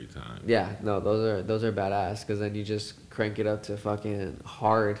have a great time. Yeah, no, those are badass, because then you just crank it up to fucking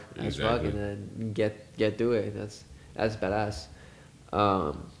hard as fuck, and then get through it. That's badass.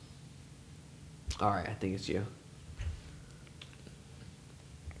 All right, I think it's you.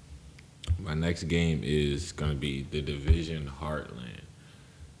 My next game is going to be The Division Heartland.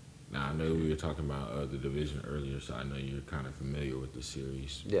 Now, I know we were talking about The Division earlier, so I know you're kind of familiar with the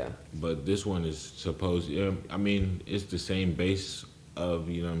series. Yeah. But this one is supposed, I mean, it's the same base of,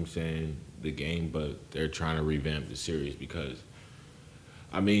 you know what I'm saying, the game, but they're trying to revamp the series because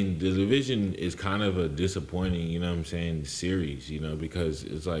I mean, the Division is kind of a disappointing, you know what I'm saying, series, you know, because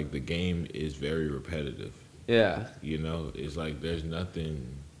it's like the game is very repetitive. Yeah. You know, it's like there's nothing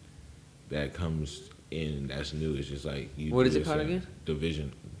that comes in that's new. It's just like you. What is it called again?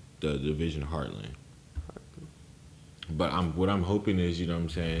 Division, the Division Heartland. But what I'm hoping is, you know what I'm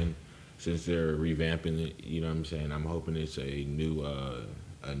saying, since they're revamping it, you know what I'm saying, I'm hoping it's a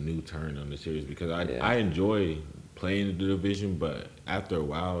new turn on the series because I enjoy playing the Division, but after a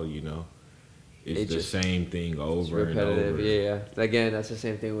while, you know, it's the same thing over and over. Yeah. Again, that's the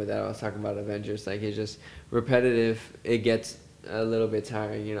same thing with that. I was talking about Avengers. Like, it's just repetitive. It gets a little bit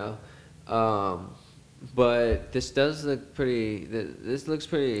tiring, you know. But this does look pretty. This looks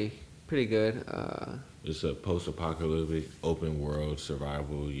pretty good. It's a post-apocalyptic open world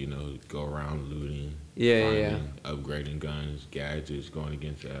survival. You know, go around looting, upgrading guns, gadgets, going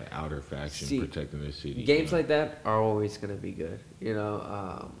against the outer faction, protecting the city. Games like that are always gonna be good. You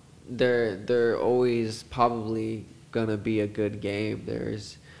know, they're always probably gonna be a good game.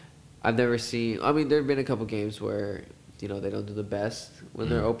 I've never seen. I mean, there've been a couple games where, you know, they don't do the best when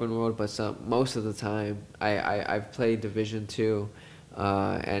they're open world, but most of the time, I've played Division 2.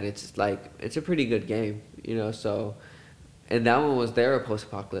 And it's a pretty good game, you know. So, and that one was a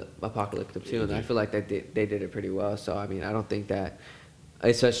post-apocalyptic too, and I feel like they did it pretty well. So I mean, I don't think that,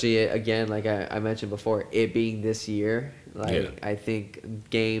 especially again, like I mentioned before, it being this year, I think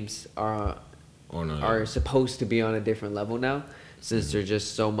games are supposed to be on a different level now, since there's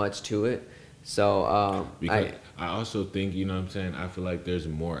just so much to it. So because I also think, you know what I'm saying, I feel like there's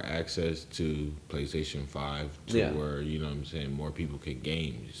more access to PlayStation 5 to where, you know what I'm saying, more people can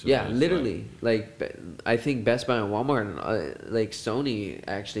game. So literally. Like, I think Best Buy and Walmart and like Sony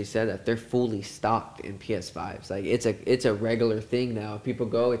actually said that they're fully stocked in PS5s. Like, it's a regular thing now. People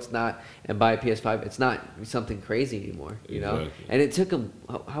go, and buy a PS5. It's not something crazy anymore, you know? And it took them,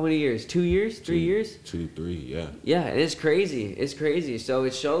 how many years? 2 years? 3 years? 2, 3, yeah. Yeah, and it's crazy. It's crazy. So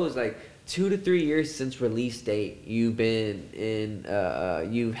it shows, like, 2 to 3 years since release date, you've been in.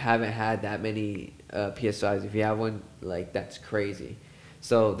 You haven't had that many PS5s. If you have one, like, that's crazy.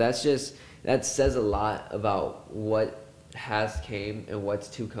 So that says a lot about what has came and what's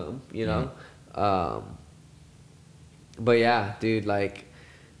to come. You know. But yeah, dude. Like,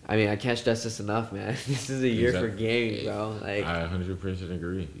 I mean, I can't stress this enough, man. This is a year for gaming, bro. Like, I 100%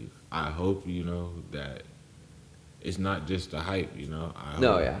 agree. I hope, you know, that it's not just the hype. You know.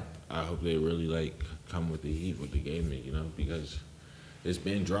 I hope they really, like, come with the heat with the gaming, you know, because it's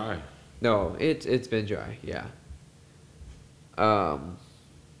been dry. No, it's been dry, yeah. I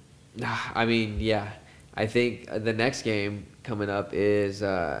mean, yeah. I think the next game coming up is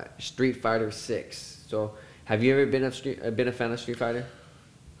Street Fighter 6. So, have you ever been a fan of Street Fighter?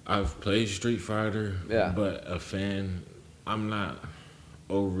 I've played Street Fighter, but a fan. I'm not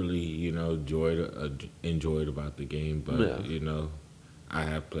overly, you know, enjoyed about the game, but you know, I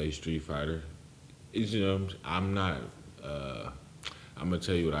have played Street Fighter. It's, you know, I'm not. I'm gonna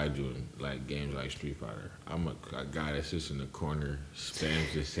tell you what I do in, like, games like Street Fighter. I'm a guy that sits in the corner,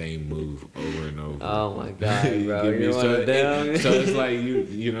 spams the same move over and over. Oh my god, bro! So it's like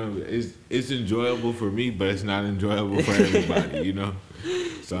you know, it's enjoyable for me, but it's not enjoyable for everybody, you know.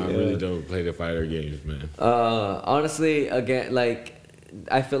 So I really don't play the fighter games, man. Honestly, again, like,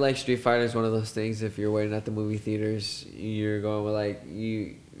 I feel like Street Fighter is one of those things. If you're waiting at the movie theaters, you're going with, like,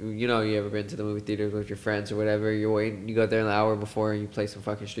 you know, you ever been to the movie theaters with your friends or whatever? You're waiting, you go there an hour before and you play some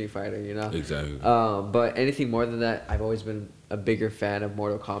fucking Street Fighter, you know? Exactly. But anything more than that, I've always been a bigger fan of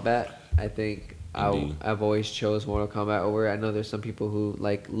Mortal Kombat. I think I've always chose Mortal Kombat over. I know there's some people who,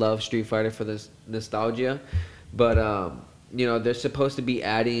 like, love Street Fighter for this nostalgia, but you know, they're supposed to be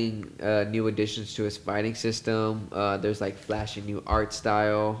adding new additions to its fighting system. There's, like, flashy new art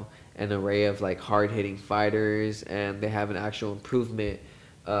style, an array of, like, hard-hitting fighters, and they have an actual improvement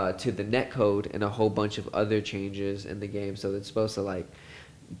to the netcode and a whole bunch of other changes in the game. So it's supposed to, like,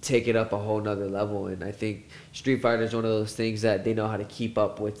 take it up a whole nother level. And I think Street Fighter is one of those things that they know how to keep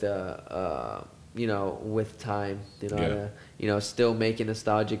up with, you know, with time. They know how to, you know, still make it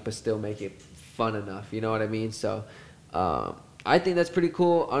nostalgic, but still make it fun enough. You know what I mean? So I think that's pretty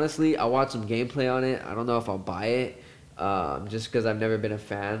cool. Honestly, I watched some gameplay on it. I don't know if I'll buy it, just because I've never been a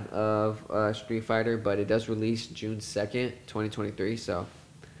fan of Street Fighter, but it does release June 2nd, 2023. So,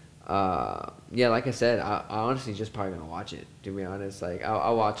 yeah, like I said, I honestly just probably gonna watch it, to be honest. Like,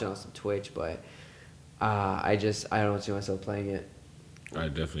 I'll watch it on some Twitch, but I don't see myself playing it. I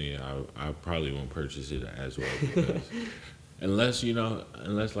probably won't purchase it as well, because unless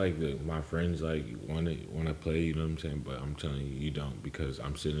like my friends, like, wanna play, you know what I'm saying. But I'm telling you, you don't, because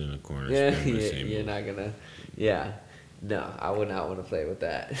I'm sitting in a corner. Yeah, you're not gonna. Yeah, No, I would not want to play with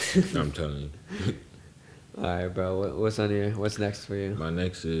that. I'm telling you. All right, bro. What's on your? What's next for you? My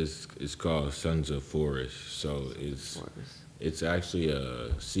next is it's called Sons of Forest. So it's actually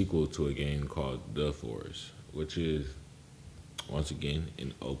a sequel to a game called The Forest, which is once again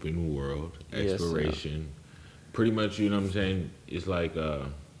an open world exploration. Pretty much, you know what I'm saying? It's like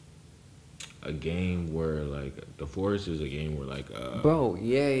a game where like The Forest is a game where like Bro,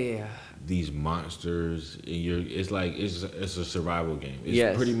 yeah. these monsters and it's like it's a survival game. It's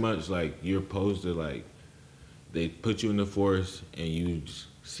Yes. pretty much like you're supposed to like they put you in the forest and you just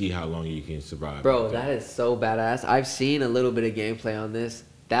see how long you can survive. Bro, that is so badass. I've seen a little bit of gameplay on this.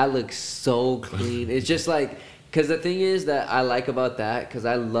 That looks so clean. It's just like, because the thing is that I like about that, because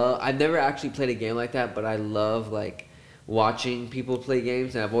I've never actually played a game like that, but I love like watching people play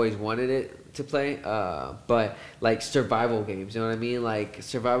games, and I've always wanted it to play. But like survival games, you know what I mean? Like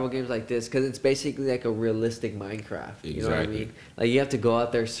survival games like this, because it's basically like a realistic Minecraft. You know what I mean? Like you have to go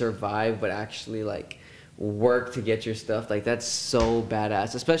out there, survive, but actually like work to get your stuff. Like that's so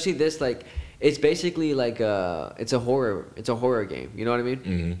badass. Especially this, like it's basically like it's a horror game. You know what I mean?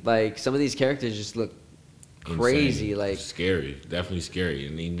 Mm-hmm. Like some of these characters just look crazy. Insane. Like scary, definitely scary.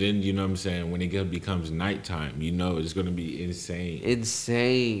 And then you know what I'm saying, when it becomes nighttime, you know it's gonna be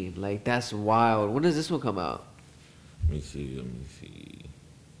insane. Like that's wild. When does this one come out? Let me see.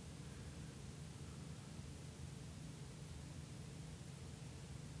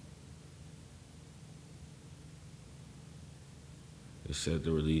 It's set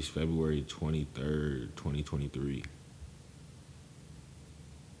to release February 23rd, 2023.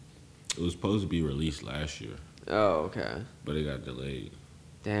 It was supposed to be released last year, Oh, okay. but it got delayed.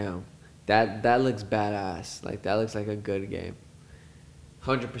 Damn. That looks badass. Like that looks like a good game.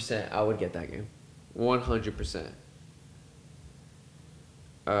 100%. I would get that game. 100%.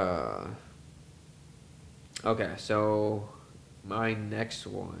 Okay, so my next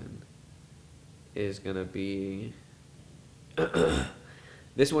one is gonna be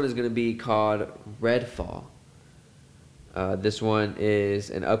this one is gonna be called Redfall. This one is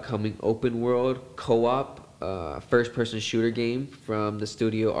an upcoming open world co-op first-person shooter game from the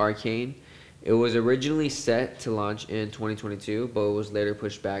studio Arcane. It was originally set to launch in 2022, but it was later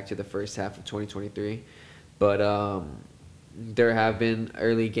pushed back to the first half of 2023. But there have been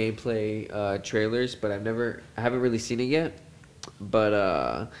early gameplay trailers, but I haven't really seen it yet.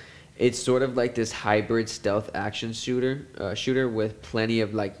 But it's sort of like this hybrid stealth action shooter with plenty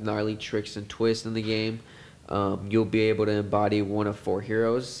of like gnarly tricks and twists in the game. You'll be able to embody one of 4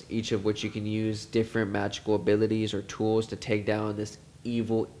 heroes, each of which you can use different magical abilities or tools to take down this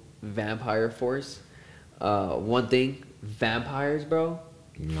evil vampire force. One thing, vampires, bro,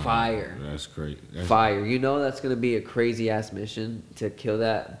 fire. That's great. Fire. You know that's going to be a crazy-ass mission to kill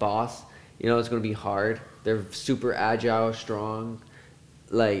that boss. You know it's going to be hard. They're super agile, strong.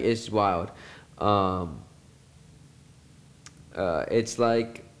 Like, it's wild. It's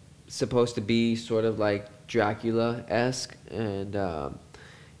like supposed to be sort of like Dracula-esque, and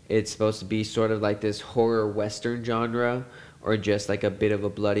it's supposed to be sort of like this horror western genre, or just like a bit of a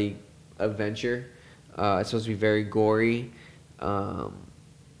bloody adventure. It's supposed to be very gory.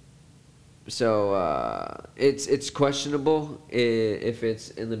 So it's questionable if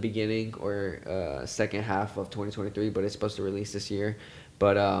it's in the beginning or second half of 2023, but it's supposed to release this year.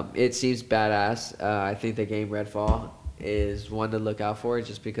 But it seems badass. I think the game Redfall is one to look out for,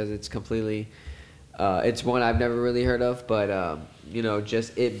 just because it's completely it's one I've never really heard of, but you know,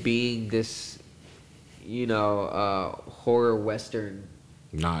 just it being this, you know, horror western.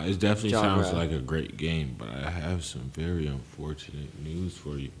 Nah, it definitely genre. sounds like a great game, but I have some very unfortunate news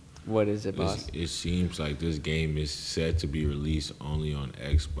for you. What is it, boss? It seems like this game is set to be released only on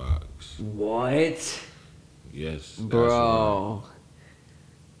Xbox. What? Yes, Bro,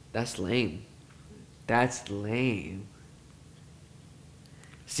 that's lame. That's lame.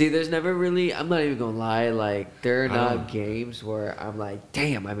 See, there's never really, I'm not even gonna lie, like, there are not games where I'm like,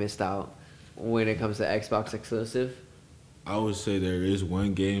 damn, I missed out when it comes to Xbox exclusive. I would say there is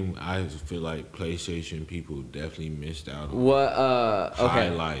one game I feel like PlayStation people definitely missed out on. What, okay. High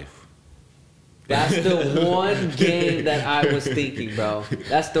Life. That's the one game that I was thinking, bro.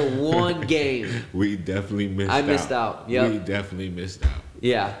 That's the one game. We definitely missed out. I missed out, yep. We definitely missed out.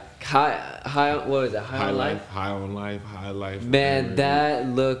 Yeah. High, what was it? High on Life? High on Life, High Life. Man, that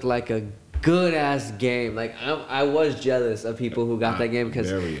looked like a good ass game. Like I was jealous of people who got that game,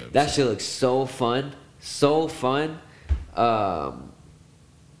 because that shit looks so fun, so fun.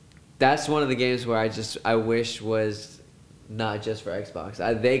 That's one of the games where I wish was not just for Xbox.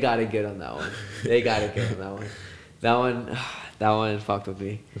 They got to get on that one. They got to get on that one. That one fucked with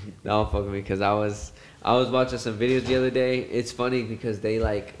me. That one fucked with me, because I was watching some videos the other day. It's funny because they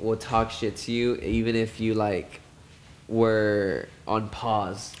like will talk shit to you even if you like were on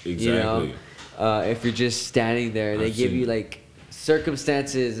pause. Exactly. You know, if you're just standing there, they give you like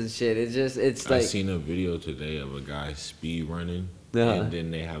circumstances and shit. It's like I seen a video today of a guy speed running. And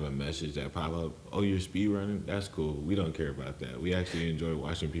then they have a message that pop up. Oh, you're speed running? That's cool. We don't care about that. We actually enjoy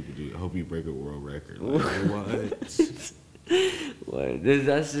watching people do it. Hope you break a world record. Like, what? What?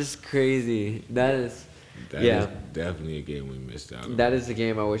 That's just crazy. That is definitely a game we missed out on. That is the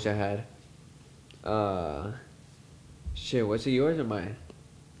game I wish I had. Shit, what's it, yours or mine?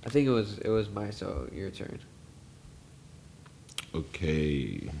 I think it was mine, so your turn.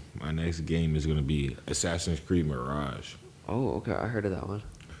 Okay, my next game is gonna be Assassin's Creed Mirage. Oh, okay, I heard of that one.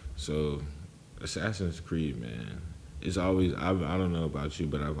 So, Assassin's Creed, man, it's always I don't know about you,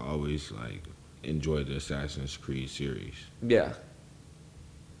 but I've always like enjoyed the Assassin's Creed series. Yeah.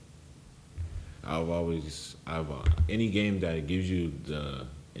 I've any game that gives you the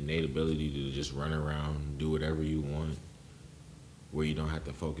innate ability to just run around, do whatever you want, where you don't have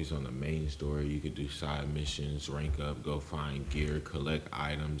to focus on the main story. You could do side missions, rank up, go find gear, collect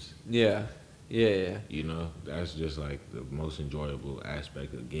items. Yeah. Yeah. You know, that's just like the most enjoyable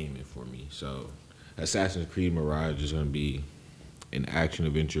aspect of gaming for me. So, Assassin's Creed Mirage is going to be an action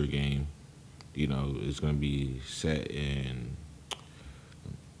adventure game. You know, it's going to be set in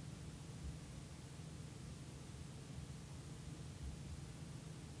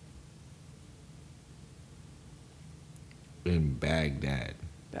Baghdad.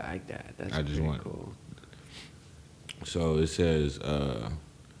 Baghdad. That's I just pretty want cool. So it says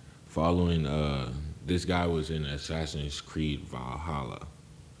following this guy was in Assassin's Creed Valhalla.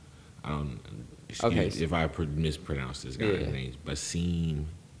 I don't excuse if I mispronounce this guy's name. Basim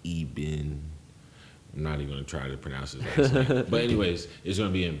Ibn. I'm not even gonna try to pronounce his last name. But anyways, it's gonna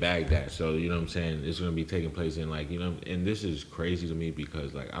be in Baghdad. So you know what I'm saying? It's gonna be taking place in like, you know, and this is crazy to me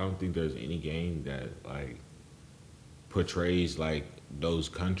because like I don't think there's any game that like portrays like those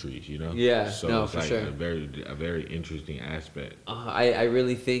countries, you know? Yeah, so no, it's for like sure. a very interesting aspect. I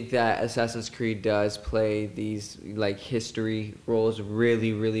really think that Assassin's Creed does play these like history roles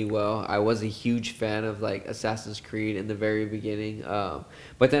really, really well. I was a huge fan of like Assassin's Creed in the very beginning,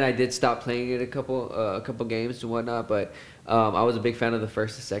 but then I did stop playing it a couple games and whatnot. But I was a big fan of the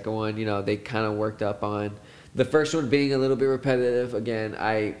first and second one. You know, they kind of worked up on the first one being a little bit repetitive. Again,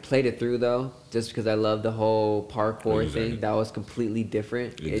 I played it through though, just because I love the whole parkour thing. That was completely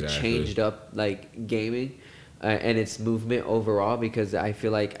different. It changed up like gaming and its movement overall because I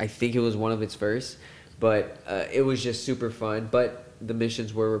think it was one of its first, but it was just super fun. But the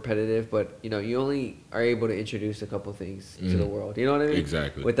missions were repetitive. But you know, you only are able to introduce a couple things to the world. You know what I mean?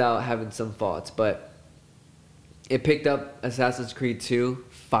 Exactly. Without having some faults, but it picked up Assassin's Creed 2,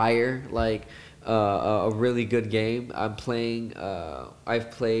 fire like. A really good game. I've played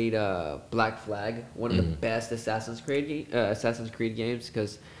Black Flag, one of the best Assassin's Creed games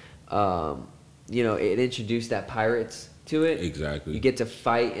because you know, it introduced that pirates to it. Exactly. You get to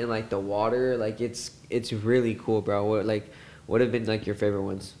fight in like the water, like it's really cool, bro. What have been like your favorite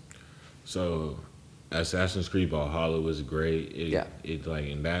ones? So Assassin's Creed Valhalla was great. It like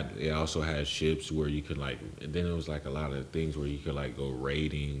in that it also had ships where you could like. And then it was like a lot of things where you could like go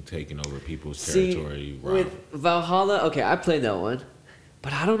raiding, taking over people's territory. With Valhalla, okay, I played that one,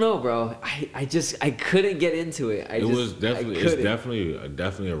 but I don't know, bro. I couldn't get into it. It's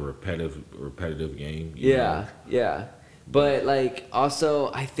definitely a repetitive game. You know? Yeah. But like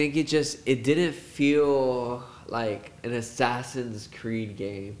also, I think it didn't feel like an Assassin's Creed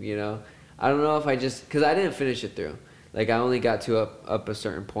game. You know. I don't know if because I didn't finish it through. Like, I only got to up a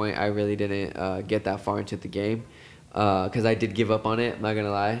certain point. I really didn't get that far into the game because I did give up on it, I'm not going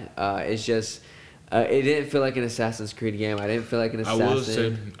to lie. It's just, it didn't feel like an Assassin's Creed game. I didn't feel like an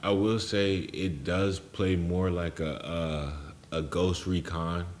assassin. I will say it does play more like a Ghost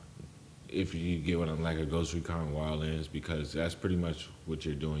Recon, if you get what I'm like, a Ghost Recon Wildlands, because that's pretty much what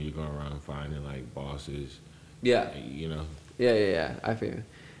you're doing. You're going around finding, like, bosses. Yeah. You know? Yeah. I feel you.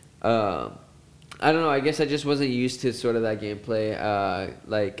 I don't know. I guess I just wasn't used to sort of that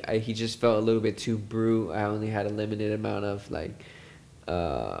gameplay. He just felt a little bit too brute. I only had a limited amount of like,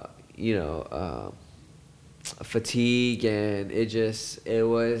 fatigue, and it just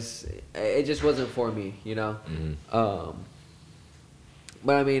wasn't for me, you know. Mm-hmm.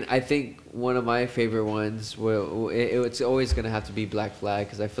 But I mean, I think one of my favorite ones it's always gonna have to be Black Flag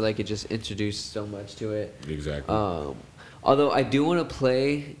because I feel like it just introduced so much to it. Exactly. Although I do want to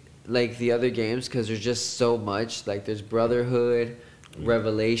play like the other games because there's just so much. Like there's Brotherhood,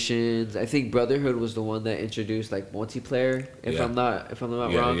 Revelations. I think Brotherhood was the one that introduced like multiplayer. If Yeah. I'm not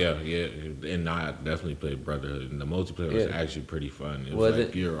wrong. Yeah. And I definitely played Brotherhood, and the multiplayer was Yeah. actually pretty fun. It Was was like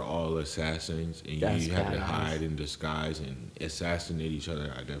it? you're all assassins, and That's you had to badass. hide in disguise and assassinate each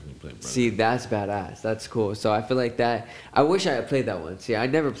other. I definitely played Brotherhood. See, that's badass. That's cool. So I feel like that. I wish I had played that one. See, I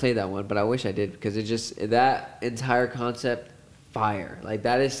never played that one, but I wish I did because it just that entire concept, fire. Like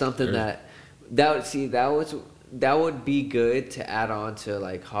that is something There's- that would be good to add on to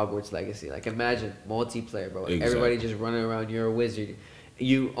like Hogwarts Legacy. Like imagine multiplayer, bro. Exactly. Everybody just running around. You're a wizard.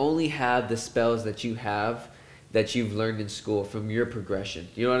 You only have the spells that you have that you've learned in school from your progression.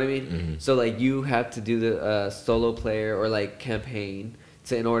 You know what I mean? Mm-hmm. So like you have to do the solo player or like campaign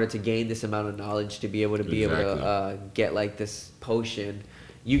to in order to gain this amount of knowledge to be able to get like this potion.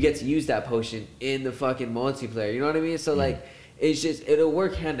 You get to use that potion in the fucking multiplayer. You know what I mean? So like it's just it'll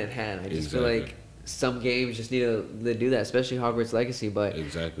work hand in hand. I just feel like some games just need to do that, especially Hogwarts Legacy. But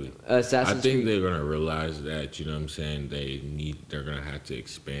Exactly. Assassin's I think Creed, they're gonna realize that, you know what I'm saying, they're gonna have to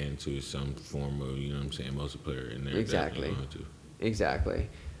expand to some form of, you know what I'm saying, multiplayer, and they're Exactly. definitely going to. Exactly.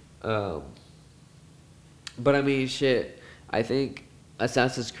 But I mean, shit. I think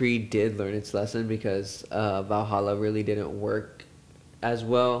Assassin's Creed did learn its lesson because Valhalla really didn't work as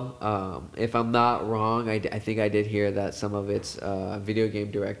well. If I'm not wrong, I think I did hear that some of its video game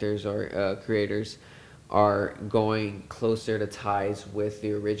directors or creators are going closer to ties with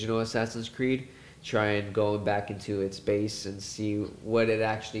the original Assassin's Creed, trying going back into its base and see what it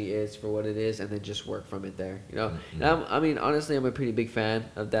actually is for what it is, and then just work from it there. You know, Mm-hmm. and I mean, honestly, I'm a pretty big fan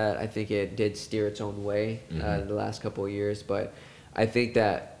of that. I think it did steer its own way the last couple of years, but I think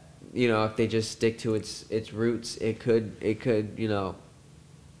that if they just stick to its roots, it could you know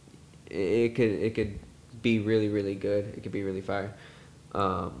it could be really really good. It could be really fire.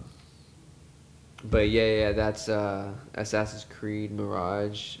 But yeah, that's Assassin's Creed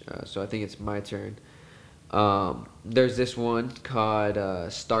Mirage. So I think it's my turn. There's this one called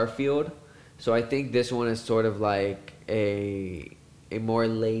Starfield. So I think this one is sort of like a more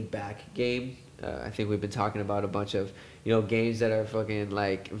laid back game. I think we've been talking about a bunch of games that are fucking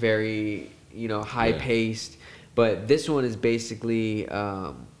like very high paced, but this one is basically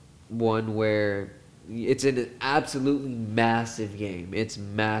one where it's an absolutely massive game. It's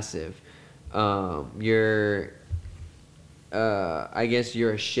massive. I guess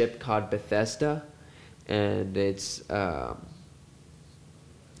you're a ship called Bethesda, and it's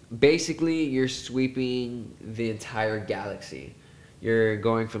basically you're sweeping the entire galaxy. You're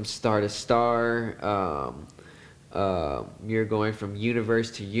going from star to star. You're going from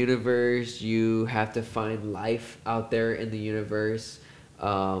universe to universe. You have to find life out there in the universe.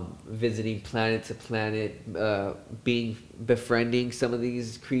 Visiting planet to planet, befriending some of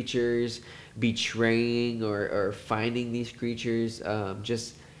these creatures, betraying or finding these creatures.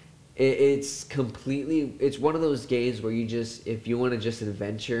 It's one of those games where if you want to just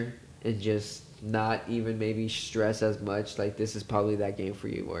adventure and just not even maybe stress as much, like this is probably that game for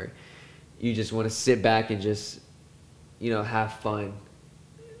you, where you just want to sit back and just have fun,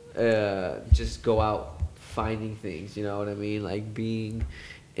 just go out finding things, you know what I mean, like being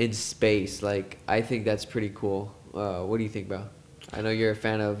in space. Like I think that's pretty cool. What do you think, bro? I know you're a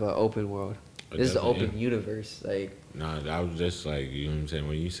fan of open world. This is the open universe. Like Nah, that was just like, you know what I'm saying,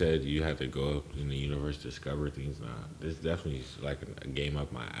 when you said you had to go up in the universe, discover things. This definitely is like a game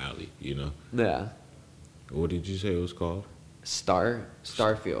up my alley, yeah, What did you say it was called? Starfield.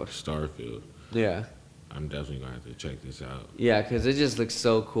 Starfield. Yeah. I'm definitely gonna have to check this out. Yeah, because it just looks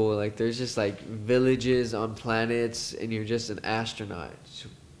so cool. Like there's just like villages on planets, and you're just an astronaut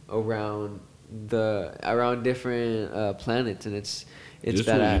around different planets, and it's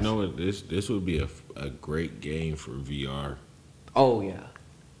badass. You know what? This would be a great game for VR. Oh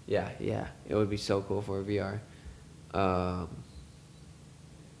yeah, it would be so cool for VR.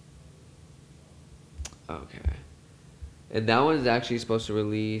 Okay, and that one is actually supposed to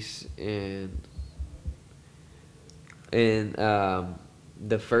release in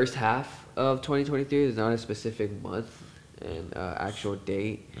the first half of 2023. There's not a specific month and actual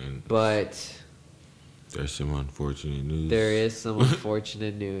date, And but there's some unfortunate news. there is some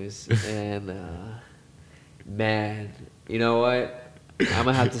unfortunate news. And man, you know what? I'm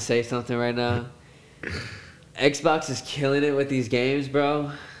gonna have to say something right now. Xbox is killing it with these games,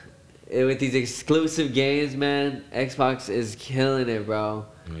 bro. With these exclusive games, man. Xbox is killing it, bro.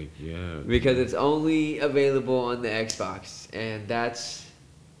 Like, yeah. Because it's only available on the Xbox, and that's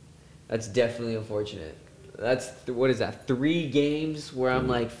definitely unfortunate. What is that? 3 games where I'm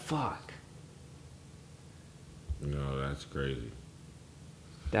like, fuck. No, that's crazy.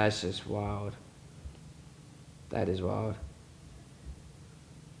 That's just wild. That is wild.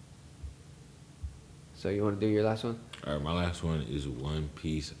 So you want to do your last one? All right, my last one is One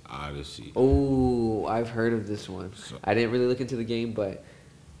Piece Odyssey. Oh, I've heard of this one. So, I didn't really look into the game, but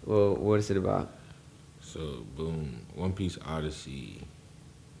well, what is it about? so boom, One Piece Odyssey.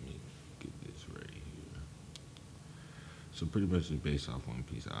 Let me get this right here. So pretty much it's based off One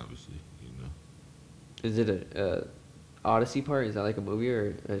Piece, obviously. You know. Is it a Odyssey part? Is that like a movie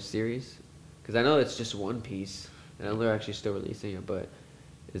or a series? Because I know it's just One Piece, and I know they're actually still releasing it. But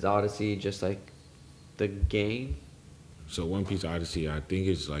is Odyssey just like the game? So One Piece Odyssey, I think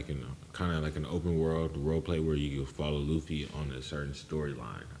it's like kind of like an open world role play where you follow Luffy on a certain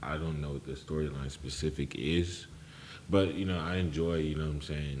storyline. I don't know what the storyline specific is, but you know I enjoy what I'm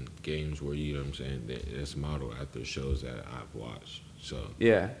saying, games where what I'm saying that's modeled after shows that I've watched. So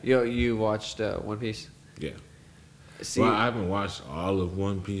Yeah, you watched One Piece. yeah. See, Well, I haven't watched all of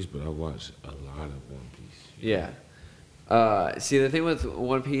One Piece, but I've watched a lot of One Piece. yeah. See, the thing with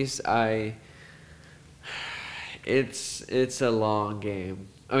One Piece, it's a long game.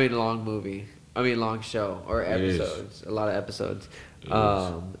 I mean, long movie. I mean, long show or episodes. A lot of episodes.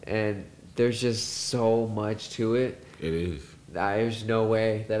 And there's just so much to it. It is. There's no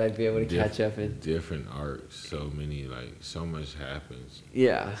way that I'd be able to catch up in. Different arcs, so many, like so much happens.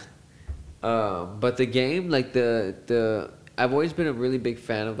 Yeah. But the game, like I've always been a really big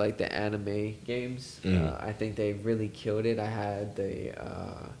fan of like the anime games. I think they really killed it. I had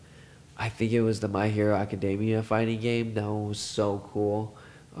I think it was the My Hero Academia fighting game. That one was so cool.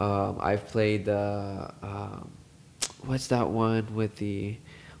 I've played the what's that one with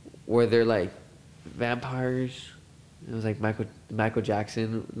where they're like vampires? It was like Michael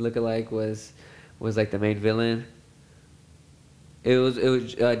Jackson lookalike was like the main villain. It was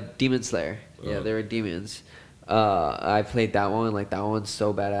Demon Slayer. Yeah, they were demons. I played that one. Like that one's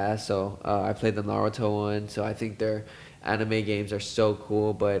so badass. So I played the Naruto one. So I think their anime games are so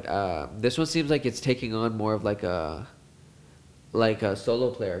cool. But this one seems like it's taking on more of like a solo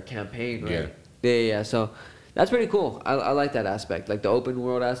player campaign, right? Yeah. So that's pretty cool. I like that aspect, like the open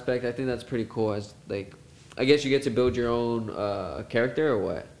world aspect. I think that's pretty cool. As like, I guess you get to build your own character or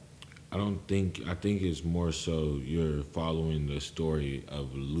what? I think it's more so you're following the story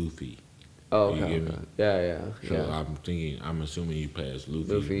of Luffy. Oh, okay. Yeah. So I'm assuming you play as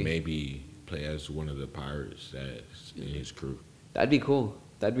Luffy. Maybe play as one of the pirates that's in his crew. That'd be cool.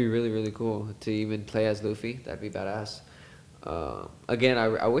 That'd be really, really cool to even play as Luffy. That'd be badass. Again,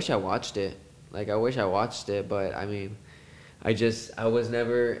 I wish I watched it. Like, I wish I watched it, but I mean, that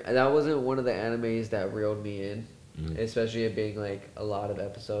wasn't one of the animes that reeled me in. Especially it being like a lot of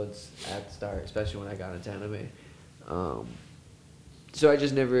episodes at the start, especially when I got into anime. So I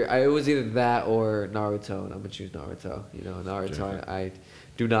just never. It was either that or Naruto, and I'm gonna choose Naruto. Naruto. Sure. I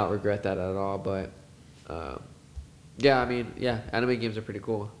do not regret that at all. But yeah, I mean, yeah, anime games are pretty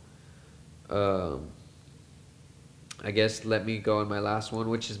cool. I guess let me go on my last one,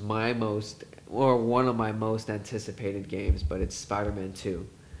 which is one of my most anticipated games, but it's Spider-Man 2.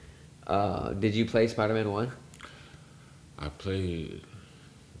 Did you play Spider-Man 1? I played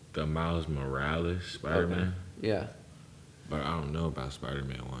the Miles Morales Spider-Man. Okay. Yeah. But I don't know about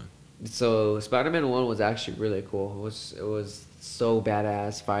Spider-Man 1. So Spider-Man 1 was actually really cool. It was so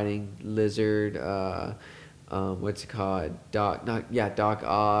badass fighting Lizard, what's it called? Doc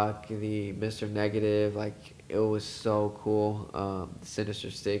Ock, the Mr. Negative, like it was so cool. Sinister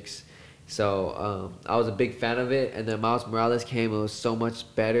Six. So I was a big fan of it, and then Miles Morales came. It was so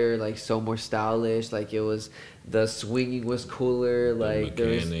much better, like so more stylish. Like the swinging was cooler. Like the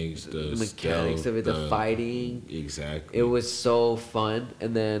mechanics stealth, of it, the fighting. Exactly. It was so fun.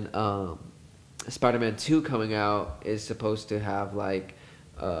 And then Spider-Man 2 coming out is supposed to have like.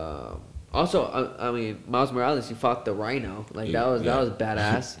 Also, I mean, Miles Morales, he fought the Rhino. Like that was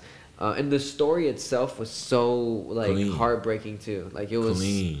badass. And the story itself was so like clean. Heartbreaking too. Like it was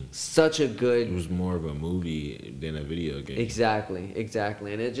such a good. It was more of a movie than a video game. Exactly,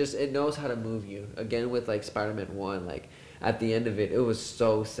 and it knows how to move you. Again with like Spider-Man 1, like at the end of it was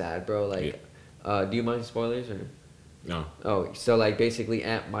so sad, bro. Like, do you mind spoilers or? No. Oh, so like basically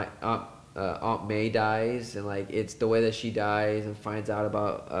Aunt May dies, and like it's the way that she dies and finds out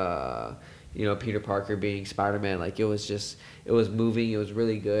about Peter Parker being Spider-Man. Like it was moving. It was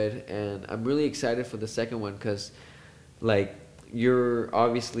really good, and I'm really excited for the second one because, like, you're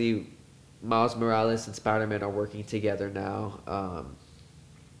obviously Miles Morales and Spider-Man are working together now.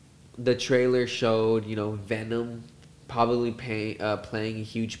 The trailer showed Venom probably playing a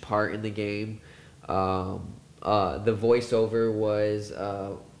huge part in the game. The voiceover was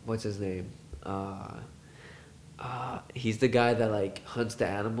what's his name? He's the guy that like hunts the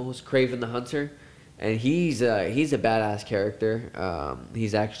animals, Kraven the Hunter, and he's a badass character.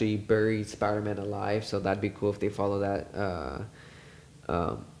 He's actually buried Spider-Man alive, so that'd be cool if they follow that.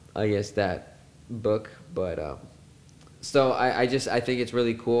 I guess that book, but so I think it's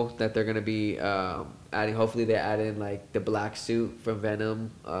really cool that they're gonna be adding. Hopefully they add in like the black suit from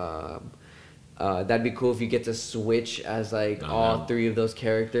Venom. That'd be cool if you get to switch as like all three of those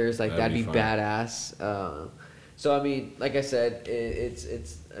characters. Like that'd be badass. So I mean, like I said,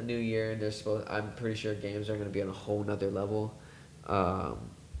 it's a new year, and they're supposed. I'm pretty sure games are gonna be on a whole nother level.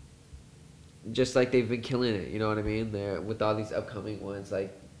 Just like they've been killing it, you know what I mean? They're, with all these upcoming ones,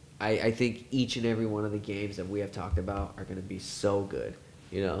 like I think each and every one of the games that we have talked about are gonna be so good.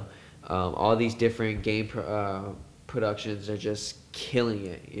 You know, all these different game productions are just killing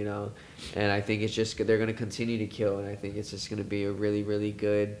it. You know, and I think it's just they're gonna continue to kill, and I think it's just gonna be a really really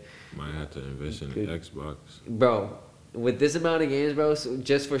good. Might have to invest in an Xbox. Bro, with this amount of games, bro, so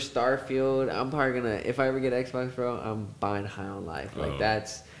just for Starfield, I'm probably gonna, if I ever get Xbox, bro, I'm buying High on Life. Like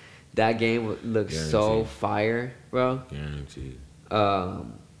that game looks guaranteed. So fire, bro. Guaranteed.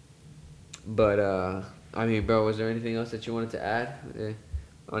 But I mean, bro, was there anything else that you wanted to add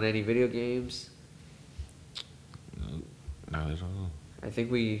on any video games? No, not at all. I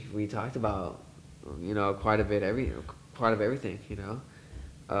think we talked about, you know, quite a bit part of everything, you know.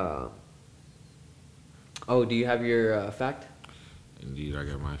 Oh, do you have your fact? Indeed, I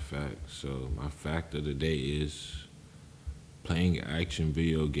got my fact. So my fact of the day is playing action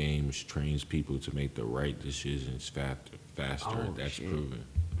video games trains people to make the right decisions faster. Oh, that's shit. proven.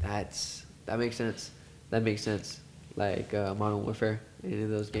 That makes sense. That makes sense. Like Modern Warfare, any of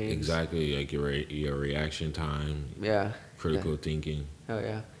those games. Exactly, like your reaction time. Yeah. Critical thinking. Oh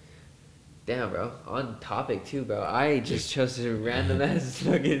yeah. Damn, bro. On topic too, bro. I just chose a random ass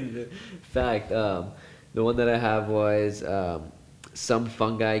fucking fact. The one that I have was some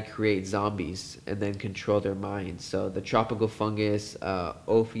fungi create zombies and then control their minds. So the tropical fungus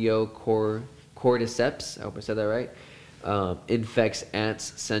Ophiocordyceps, I hope I said that right, infects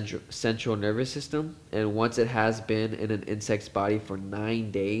ants' central nervous system, and once it has been in an insect's body for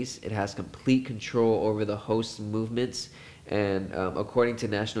 9 days, it has complete control over the host's movements. And according to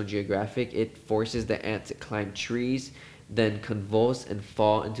National Geographic, it forces the ant to climb trees, then convulse and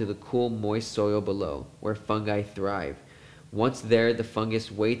fall into the cool, moist soil below, where fungi thrive. Once there, the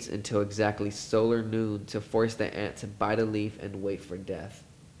fungus waits until exactly solar noon to force the ant to bite a leaf and wait for death.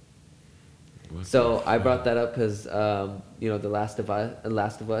 So I brought that up because, you know, The Last of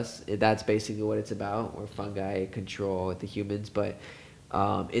Us, that's basically what it's about, where fungi control the humans. But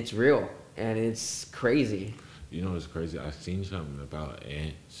it's real, and it's crazy. You know what's crazy? I've seen something about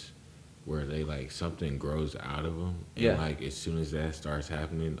ants where they, like, something grows out of them. And, like, as soon as that starts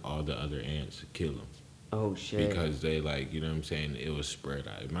happening, all the other ants kill them. Oh, shit. Because they, like, you know what I'm saying? It was spread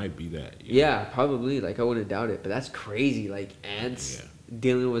out. It might be that. Yeah, probably. Like, I wouldn't doubt it. But that's crazy. Like, ants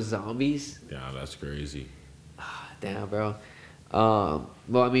dealing with zombies. Yeah, that's crazy. Damn, bro. Well,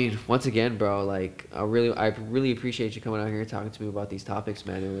 I mean, once again, bro, like, I really appreciate you coming out here and talking to me about these topics,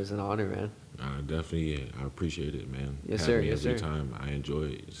 man. It was an honor, man. Definitely, I appreciate it, man. Yes, sir. Yes, sir. Every time, I enjoy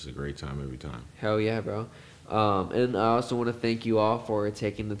it. It's a great time every time. Hell yeah, bro. And I also want to thank you all for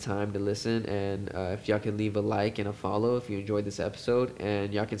taking the time to listen. And if y'all can leave a like and a follow if you enjoyed this episode,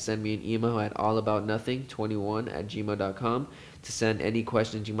 and y'all can send me an email at allaboutnothing21@gmail.com to send any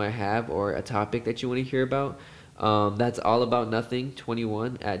questions you might have or a topic that you want to hear about. That's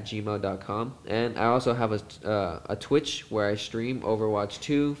allaboutnothing21@gmail.com. And I also have a Twitch where I stream Overwatch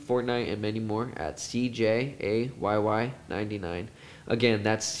 2, Fortnite, and many more at CJAYY99. Again,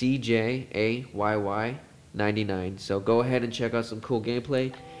 that's CJAYY99. So go ahead and check out some cool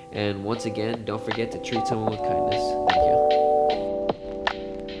gameplay. And once again, don't forget to treat someone with kindness. Thank you.